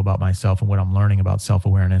now know about myself and what I'm learning about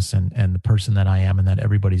self-awareness and the person that I am and that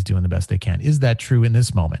everybody's doing the best they can? Is that true in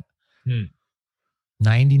this moment?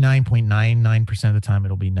 99.99% of the time,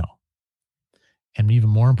 it'll be no. And even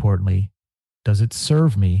more importantly, does it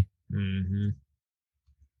serve me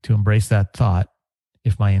to embrace that thought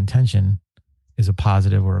if my intention is a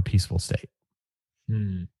positive or a peaceful state?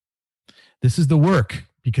 This is the work,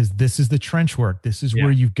 because this is the trench work. This is where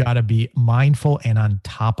you've got to be mindful and on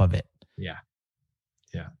top of it. Yeah.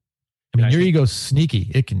 Yeah. I mean, your ego's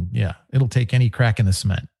sneaky. It'll take any crack in the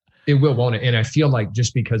cement. It will, won't it? And I feel like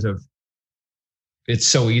just because of it's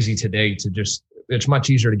so easy today to it's much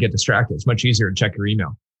easier to get distracted. It's much easier to check your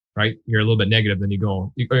email, right? You're a little bit negative, then you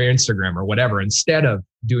go or Instagram or whatever, instead of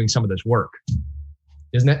doing some of this work.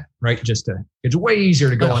 Isn't it? Right? It's way easier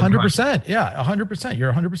to go 100%. Yeah, 100%.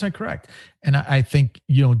 You're 100% correct. And I think,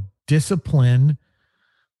 discipline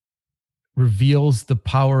reveals the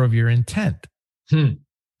power of your intent,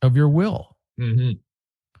 of your will. Mm-hmm.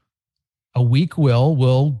 A weak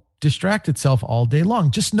will distract itself all day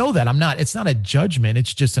long. Just know that it's not a judgment.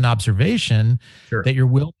 It's just an observation that your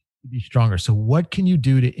will to be stronger. So what can you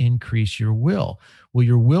do to increase your will? Well,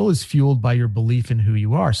 your will is fueled by your belief in who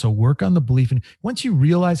you are. So work on the belief. Once you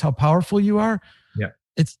realize how powerful you are,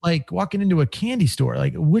 it's like walking into a candy store.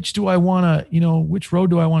 Like, which do I want to, which road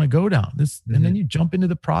do I want to go down? And then you jump into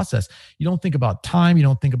the process. You don't think about time. You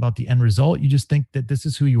don't think about the end result. You just think that this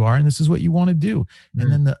is who you are and this is what you want to do.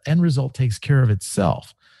 And then the end result takes care of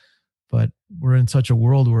itself. But we're in such a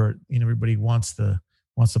world where, everybody wants the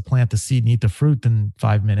wants to plant the seed and eat the fruit in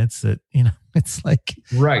 5 minutes. That, it's like,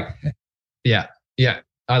 right. Yeah. Yeah.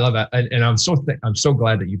 I love that. And I'm so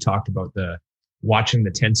glad that you talked about watching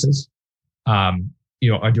the tenses. I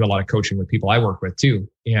do a lot of coaching with people I work with too.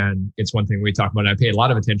 And it's one thing we talk about. I pay a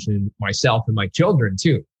lot of attention to myself and my children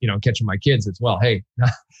too, catching my kids as well. Hey,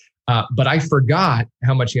 but I forgot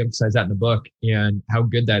how much you emphasize that in the book, and how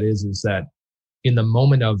good that is that in the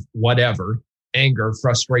moment of whatever, anger,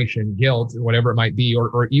 frustration, guilt, whatever it might be,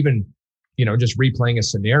 or even, just replaying a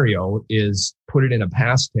scenario, is put it in a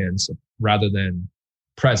past tense rather than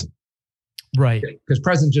present. Right. Because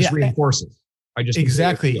present just reinforces.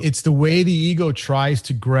 Exactly. It's the way the ego tries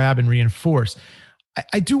to grab and reinforce.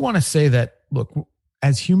 I do want to say that, look,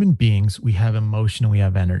 as human beings, we have emotion and we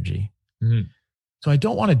have energy. Mm-hmm. So I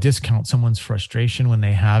don't want to discount someone's frustration when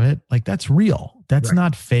they have it. Like, that's real. That's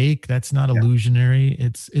not fake. That's not illusionary.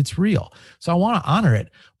 It's real. So I want to honor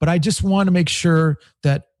it, but I just want to make sure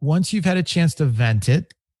that once you've had a chance to vent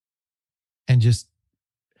it and just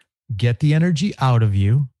get the energy out of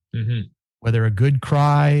you, whether a good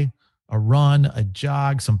cry, a run, a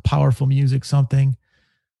jog, some powerful music, something,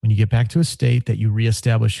 when you get back to a state that you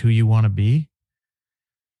reestablish who you want to be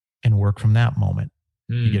and work from that moment.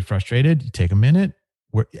 You get frustrated, you take a minute,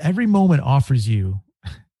 where every moment offers you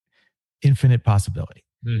infinite possibility.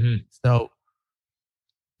 So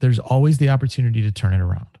there's always the opportunity to turn it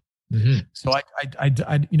around. So I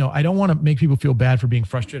don't want to make people feel bad for being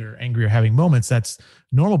frustrated or angry or having moments. That's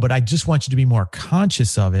normal, but I just want you to be more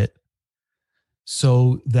conscious of it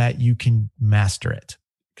so that you can master it.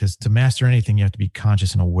 Because to master anything, you have to be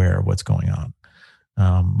conscious and aware of what's going on,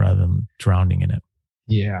 rather than drowning in it.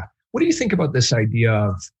 Yeah. What do you think about this idea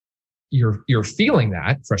of you're feeling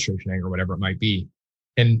that frustration, anger, whatever it might be,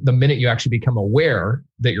 and the minute you actually become aware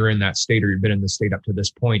that you're in that state, or you've been in this state up to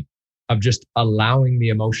this point, of just allowing the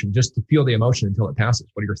emotion, just to feel the emotion until it passes?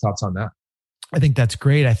 What are your thoughts on that? I think that's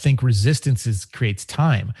great. I think resistance creates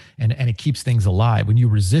time and it keeps things alive. When you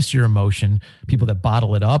resist your emotion, people that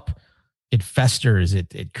bottle it up, it festers,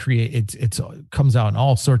 it creates, it comes out in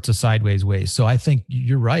all sorts of sideways ways. So I think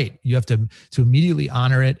you're right. You have to immediately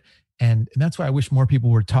honor it. And that's why I wish more people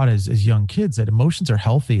were taught as young kids that emotions are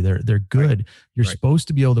healthy. They're good. Right. You're supposed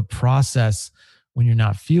to be able to process when you're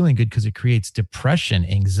not feeling good, because it creates depression,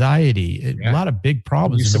 anxiety, a lot of big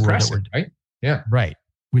problems in the world. Right? Yeah. Right.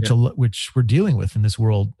 Which we're dealing with in this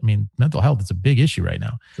world. I mean, mental health is a big issue right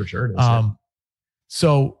now. For sure. It is,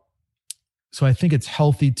 So I think it's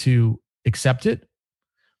healthy to accept it,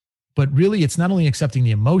 but really it's not only accepting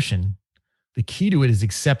the emotion. The key to it is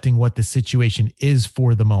accepting what the situation is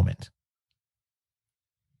for the moment.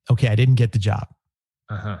 Okay, I didn't get the job.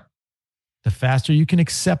 The faster you can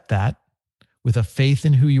accept that with a faith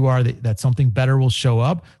in who you are, that something better will show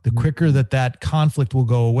up, the quicker that conflict will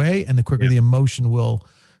go away, and the quicker the emotion will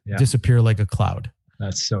disappear like a cloud.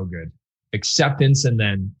 That's so good. Acceptance, and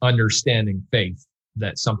then understanding faith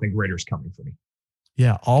that something greater is coming for me.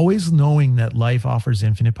 Yeah, always knowing that life offers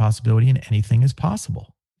infinite possibility and anything is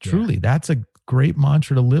possible. Truly, that's a great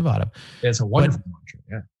mantra to live out of. It's a wonderful mantra.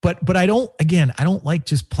 Yeah. But I don't like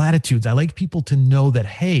just platitudes. I like people to know that,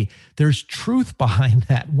 hey, there's truth behind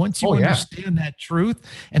that. Once you understand that truth,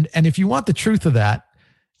 and if you want the truth of that,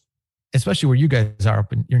 especially where you guys are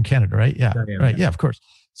you're in Canada, right? Yeah. Right. Yeah, of course.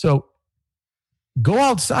 So go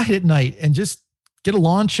outside at night and just get a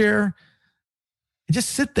lawn chair and just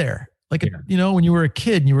sit there. Like, when you were a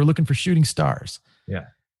kid and you were looking for shooting stars. Yeah.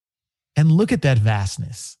 And look at that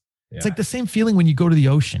vastness. It's like the same feeling when you go to the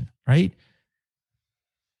ocean, right?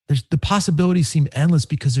 The possibilities seem endless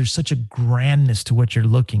because there's such a grandness to what you're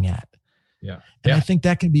looking at. Yeah. And I think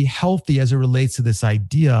that can be healthy as it relates to this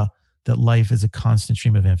idea that life is a constant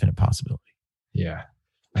stream of infinite possibility. Yeah.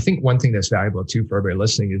 I think one thing that's valuable too for everybody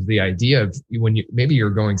listening is the idea of when maybe you're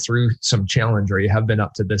going through some challenge, or you have been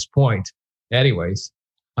up to this point anyways,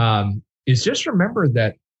 is just remember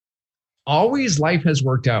that always life has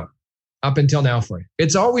worked out up until now for you.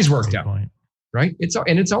 It's always worked out, right? It's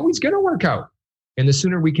always going to work out. And the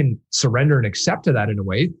sooner we can surrender and accept to that in a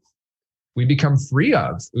way, we become free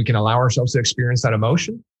of, we can allow ourselves to experience that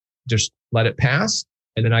emotion, just let it pass.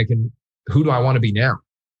 And then who do I want to be now?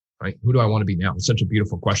 Right? Who do I want to be now? It's such a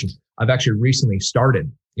beautiful question. I've actually recently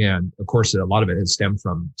started, and of course, a lot of it has stemmed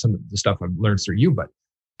from some of the stuff I've learned through you, but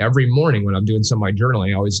every morning when I'm doing some of my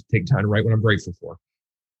journaling, I always take time to write what I'm grateful for.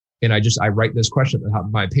 And I write this question at the top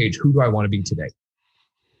of my page: who do I want to be today?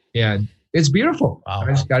 And it's beautiful. Wow,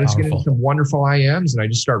 I just get into some wonderful I ams, and I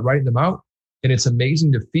just start writing them out. And it's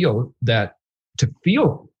amazing to feel,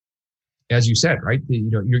 as you said, right?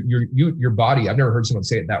 Your body, I've never heard someone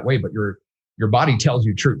say it that way, but your body tells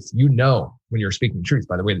you truth. You know when you're speaking truth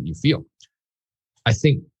by the way that you feel. I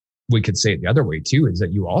think we could say it the other way too, is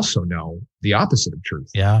that you also know the opposite of truth.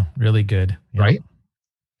 Yeah. Really good. Yep. Right.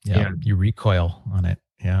 Yeah. You recoil on it.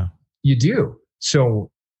 Yeah. You do. So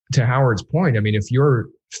to Howard's point, I mean, if you're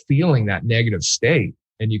feeling that negative state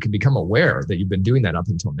and you can become aware that you've been doing that up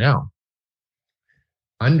until now,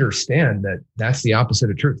 understand that that's the opposite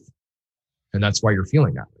of truth. And that's why you're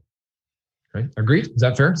feeling that way. Right? Agreed? Is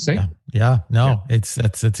that fair to say? Yeah. No,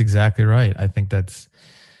 that's exactly right. I think that's,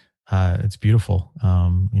 it's beautiful.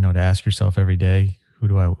 To ask yourself every day, who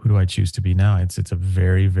do I choose to be now? It's a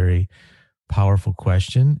very, very powerful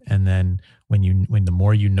question. And then when the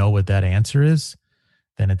more you know what that answer is,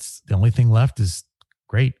 then it's the only thing left is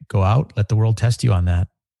great. Go out, let the world test you on that.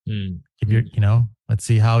 If you're, let's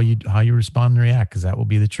see how you respond and react, because that will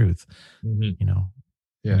be the truth. When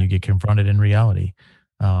you get confronted in reality,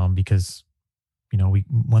 because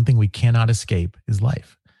one thing we cannot escape is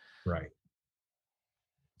life. Right.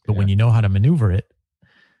 But when you know how to maneuver it,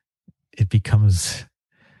 it becomes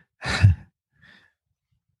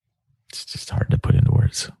it's just hard to put into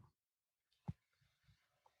words.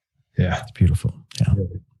 Yeah. It's beautiful. Yeah.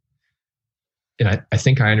 And I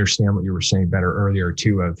think I understand what you were saying better earlier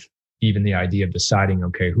too, of even the idea of deciding,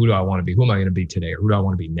 okay, who do I want to be? Who am I going to be today? Or who do I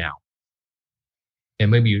want to be now? And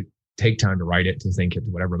maybe you take time to write it, to think it, to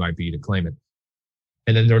whatever it might be, to claim it.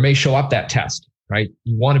 And then there may show up that test, right?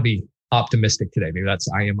 You want to be optimistic today. Maybe that's,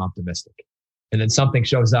 I am optimistic. And then something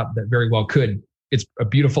shows up that very well could. It's a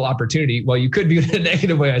beautiful opportunity. Well, you could view it in a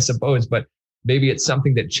negative way, I suppose, but maybe it's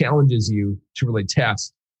something that challenges you to really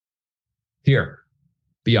test. Here,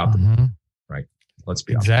 be optimistic, right? Let's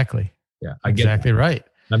be exactly. Optimistic. Yeah, I get exactly that. Right.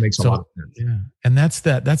 That makes a lot of sense. Yeah, and that's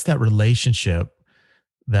that relationship,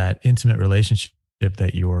 that intimate relationship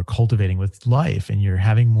that you're cultivating with life, and you're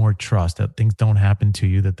having more trust that things don't happen to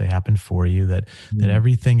you, that they happen for you, that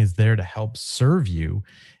everything is there to help serve you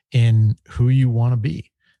in who you want to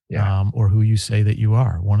be, or who you say that you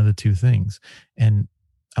are. One of the two things. And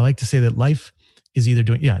I like to say that life is either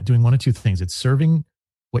doing one of two things. It's serving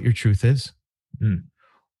what your truth is,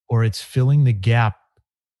 or it's filling the gap,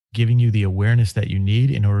 giving you the awareness that you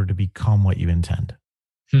need in order to become what you intend.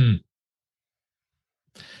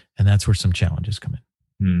 And that's where some challenges come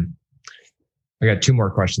in. I got two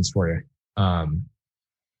more questions for you.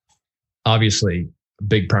 Obviously, a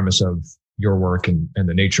big premise of your work and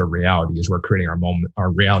the nature of reality is we're creating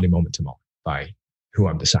our reality moment to moment by who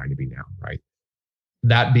I'm deciding to be now, right?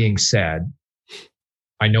 That being said,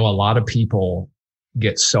 I know a lot of people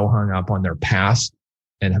get so hung up on their past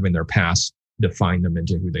and having their past define them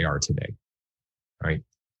into who they are today, right?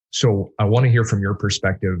 So I want to hear from your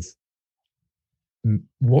perspective.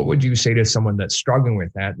 What would you say to someone that's struggling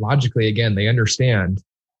with that? Logically, again, they understand,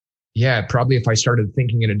 probably if I started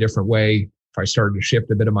thinking in a different way, if I started to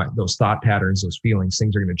shift a bit of those thought patterns, those feelings,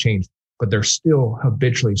 things are going to change, but they're still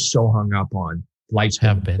habitually so hung up on life's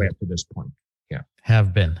have been way up to this point. Yeah.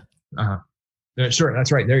 Have been. Sure.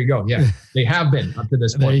 That's right. There you go. Yeah. They have been up to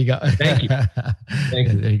this point. There you go. Thank you. Thank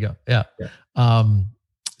you. There you go. Yeah.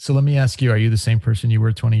 So let me ask you, are you the same person you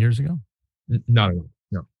were 20 years ago? No.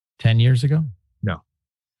 10 years ago? No.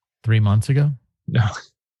 3 months ago? No.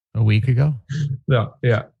 A week ago? No.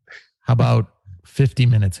 Yeah. How about 50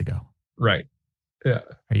 minutes ago? Right. Yeah.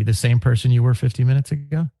 Are you the same person you were 50 minutes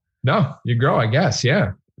ago? No, you grow, I guess.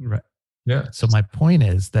 Yeah. Right. Yeah. So my point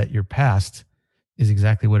is that your past is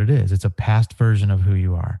exactly what it is. It's a past version of who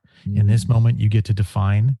you are. In this moment, you get to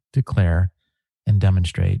define, declare, and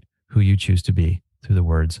demonstrate who you choose to be through the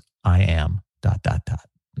words, I am, ...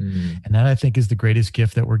 And that, I think, is the greatest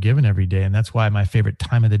gift that we're given every day. And that's why my favorite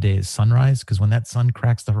time of the day is sunrise, because when that sun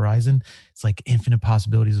cracks the horizon, it's like infinite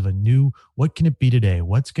possibilities of a new, what can it be today?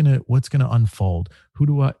 What's gonna unfold? Who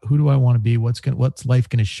do I want to be? What's life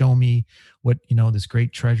gonna show me? What, this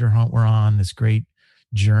great treasure hunt we're on, this great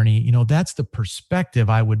journey, that's the perspective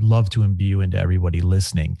I would love to imbue into everybody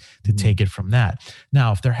listening, to take it from that.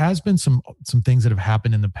 Now, if there has been some things that have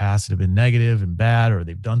happened in the past that have been negative and bad, or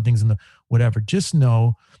they've done things in the whatever, just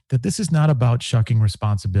know that this is not about shucking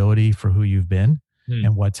responsibility for who you've been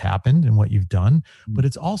and what's happened and what you've done, but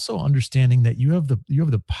it's also understanding that you have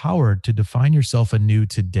the power to define yourself anew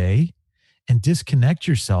today and disconnect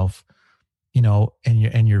yourself,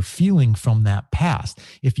 and you're feeling from that past.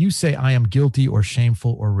 If you say, I am guilty or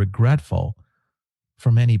shameful or regretful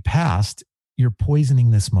from any past, you're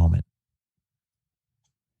poisoning this moment.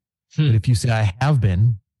 But if you say, I have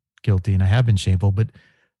been guilty and I have been shameful, but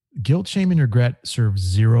guilt, shame, and regret serve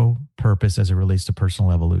zero purpose as it relates to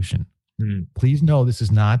personal evolution. Please know this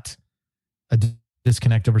is not a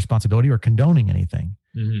disconnect of responsibility or condoning anything.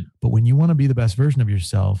 But when you want to be the best version of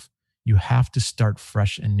yourself, You have to start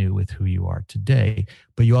fresh and new with who you are today.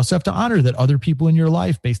 But you also have to honor that other people in your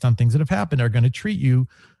life, based on things that have happened, are going to treat you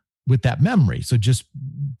with that memory. So just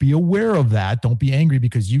be aware of that. Don't be angry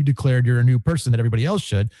because you declared you're a new person that everybody else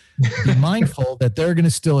should. Be mindful that they're going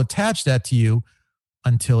to still attach that to you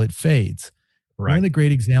until it fades. Right. One of the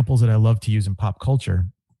great examples that I love to use in pop culture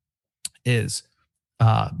is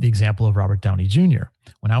the example of Robert Downey Jr.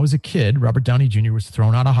 When I was a kid, Robert Downey Jr. was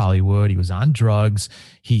thrown out of Hollywood. He was on drugs.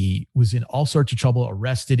 He was in all sorts of trouble,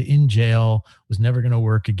 arrested, in jail, was never going to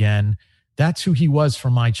work again. That's who he was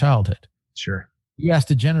from my childhood. Sure. You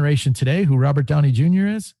asked a generation today who Robert Downey Jr.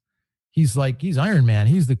 is. He's Iron Man.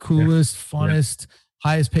 He's the coolest, funnest,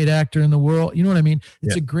 highest paid actor in the world. You know what I mean?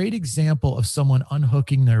 It's a great example of someone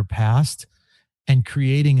unhooking their past and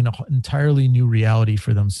creating an entirely new reality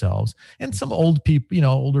for themselves. And some old people,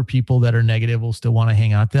 older people that are negative will still want to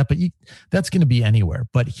hang out to that, but that's going to be anywhere.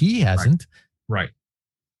 But he hasn't. Right.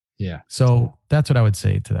 Yeah. So that's what I would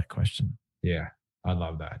say to that question. Yeah. I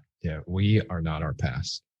love that. Yeah. We are not our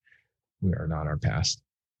past. We are not our past.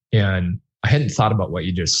 And I hadn't thought about what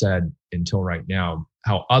you just said until right now,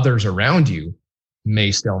 how others around you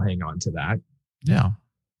may still hang on to that. Yeah.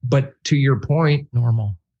 But to your point,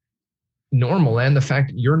 normal, and the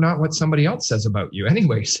fact that you're not what somebody else says about you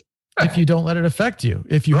anyways. If you don't let it affect you,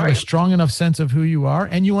 if you have a strong enough sense of who you are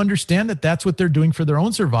and you understand that that's what they're doing for their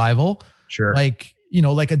own survival. Sure. Like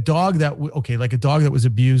a dog that was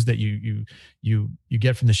abused that you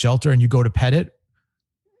get from the shelter and you go to pet it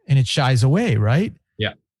and it shies away, right?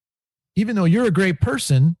 Yeah. Even though you're a great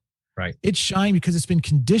person, right? It's shying because it's been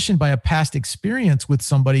conditioned by a past experience with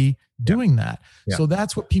somebody doing that. Yeah. So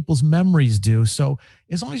that's what people's memories do. So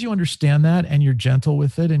as long as you understand that and you're gentle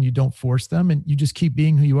with it and you don't force them and you just keep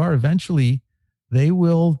being who you are, eventually they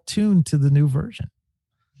will tune to the new version.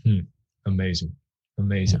 Amazing.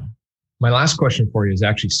 Yeah. My last question for you is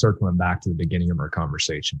actually circling back to the beginning of our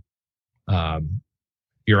conversation.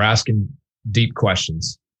 You're asking deep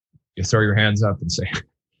questions. You throw your hands up and say,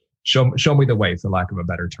 show me the way, for lack of a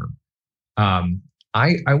better term.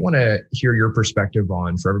 I want to hear your perspective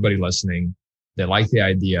on, for everybody listening, they like the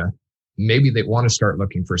idea. Maybe they want to start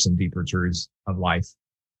looking for some deeper truths of life.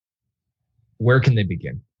 Where can they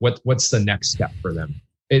begin? What's the next step for them?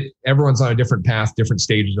 Everyone's on a different path, different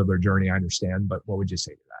stages of their journey, I understand, but what would you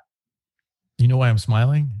say to that? You know why I'm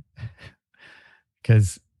smiling?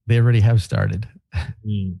 Because they already have started.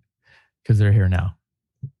 Because they're here now.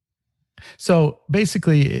 So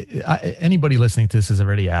basically, anybody listening to this has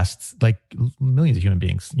already asked, like millions of human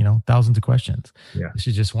beings, thousands of questions. Yeah. This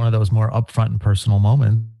is just one of those more upfront and personal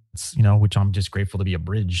moments, which I'm just grateful to be a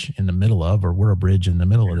bridge in the middle of, or we're a bridge in the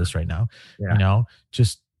middle of this right now,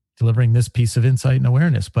 just delivering this piece of insight and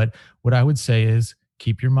awareness. But what I would say is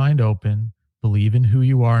keep your mind open, believe in who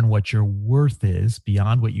you are and what your worth is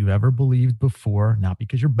beyond what you've ever believed before, not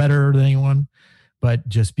because you're better than anyone, but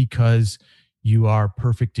just because you are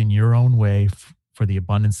perfect in your own way for the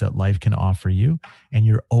abundance that life can offer you. And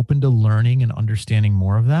you're open to learning and understanding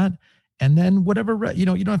more of that. And then whatever, you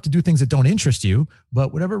don't have to do things that don't interest you,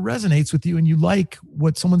 but whatever resonates with you and you like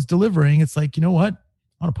what someone's delivering, it's like, you know what?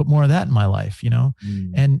 I want to put more of that in my life,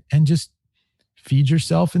 and just feed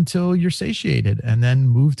yourself until you're satiated and then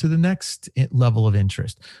move to the next level of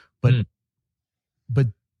interest. But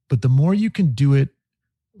the more you can do it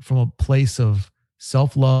from a place of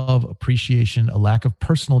self-love, appreciation, a lack of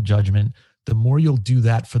personal judgment, the more you'll do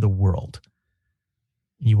that for the world.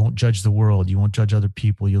 You won't judge the world. You won't judge other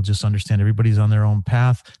people. You'll just understand everybody's on their own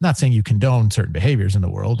path. Not saying you condone certain behaviors in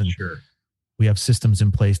the world. And we have systems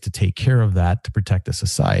in place to take care of that, to protect the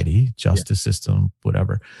society, justice system,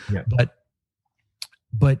 whatever. Yeah.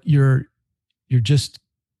 But you're just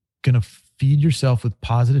going to feed yourself with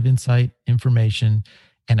positive insight, information,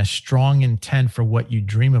 and a strong intent for what you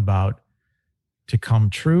dream about to come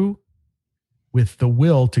true, with the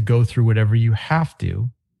will to go through whatever you have to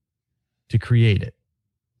create it.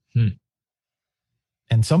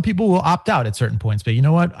 And some people will opt out at certain points, but you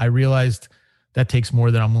know what? I realized that takes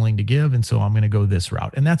more than I'm willing to give. And so I'm going to go this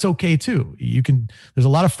route. And that's okay too. There's a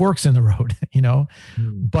lot of forks in the road,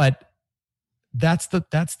 but that's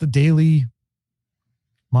the daily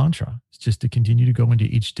mantra. It's just to continue to go into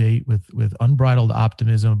each day with unbridled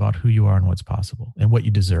optimism about who you are and what's possible and what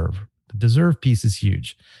you deserve. The deserve piece is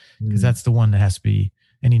huge because that's the one that has to be,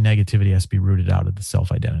 any negativity has to be rooted out of the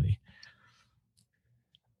self-identity.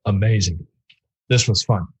 Amazing. This was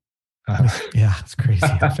fun. Yeah, it's crazy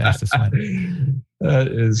how fast this went. That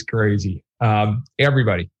is crazy.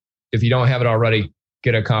 Everybody, if you don't have it already,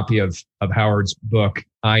 get a copy of Howard's book,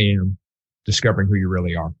 I Am, Discovering Who You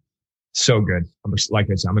Really Are. So good. Like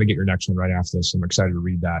I said, I'm going to get your next one right after this. I'm excited to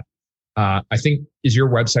read that. I think is your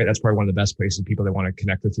website. That's probably one of the best places people that want to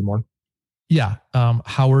connect with you more. Yeah.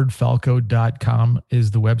 howardfalco.com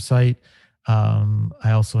is the website.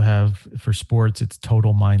 I also have for sports, it's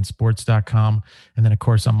totalmindsports.com. And then of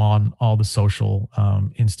course I'm on all the social,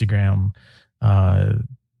 Instagram,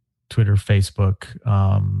 Twitter, Facebook.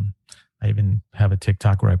 I even have a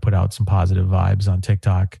TikTok where I put out some positive vibes on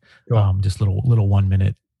TikTok. Cool. Just little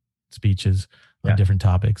 1-minute speeches on different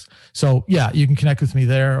topics. So yeah, you can connect with me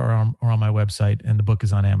there or on my website. And the book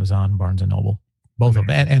is on Amazon, Barnes and Noble, both of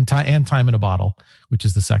them, and Time in a Bottle, which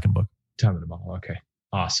is the second book. Time in a Bottle. Okay.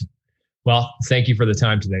 Awesome. Well, thank you for the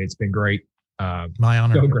time today. It's been great. My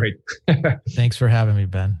honor. So great. Thanks for having me,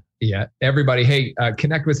 Ben. Yeah. Everybody, hey,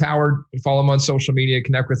 connect with Howard. Follow him on social media.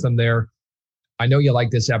 Connect with him there. I know you like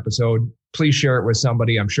this episode. Please share it with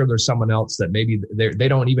somebody. I'm sure there's someone else that maybe they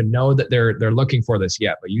don't even know that they're looking for this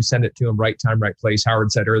yet, but you send it to them. Right time, right place.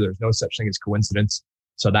 Howard said earlier, there's no such thing as coincidence.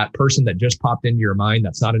 So that person that just popped into your mind,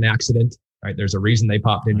 that's not an accident, right? There's a reason they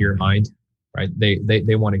popped into your mind, right?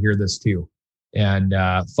 They want to hear this too. And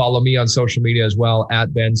follow me on social media as well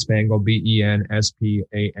at Ben Spangle,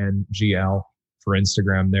 BenSpangl for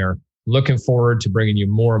Instagram there. Looking forward to bringing you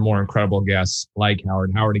more and more incredible guests like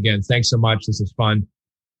Howard. Howard, again, thanks so much. This is fun.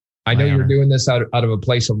 I know you're doing this out of a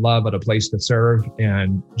place of love, out of a place to serve,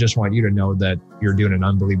 and just want you to know that you're doing an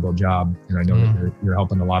unbelievable job. And I know that you're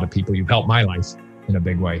helping a lot of people. You've helped my life in a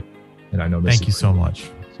big way. And I know this. Thank you so much.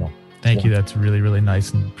 So thank you. That's really, really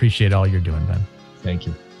nice, and appreciate all you're doing, Ben. Thank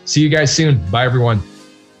you. See you guys soon. Bye, everyone.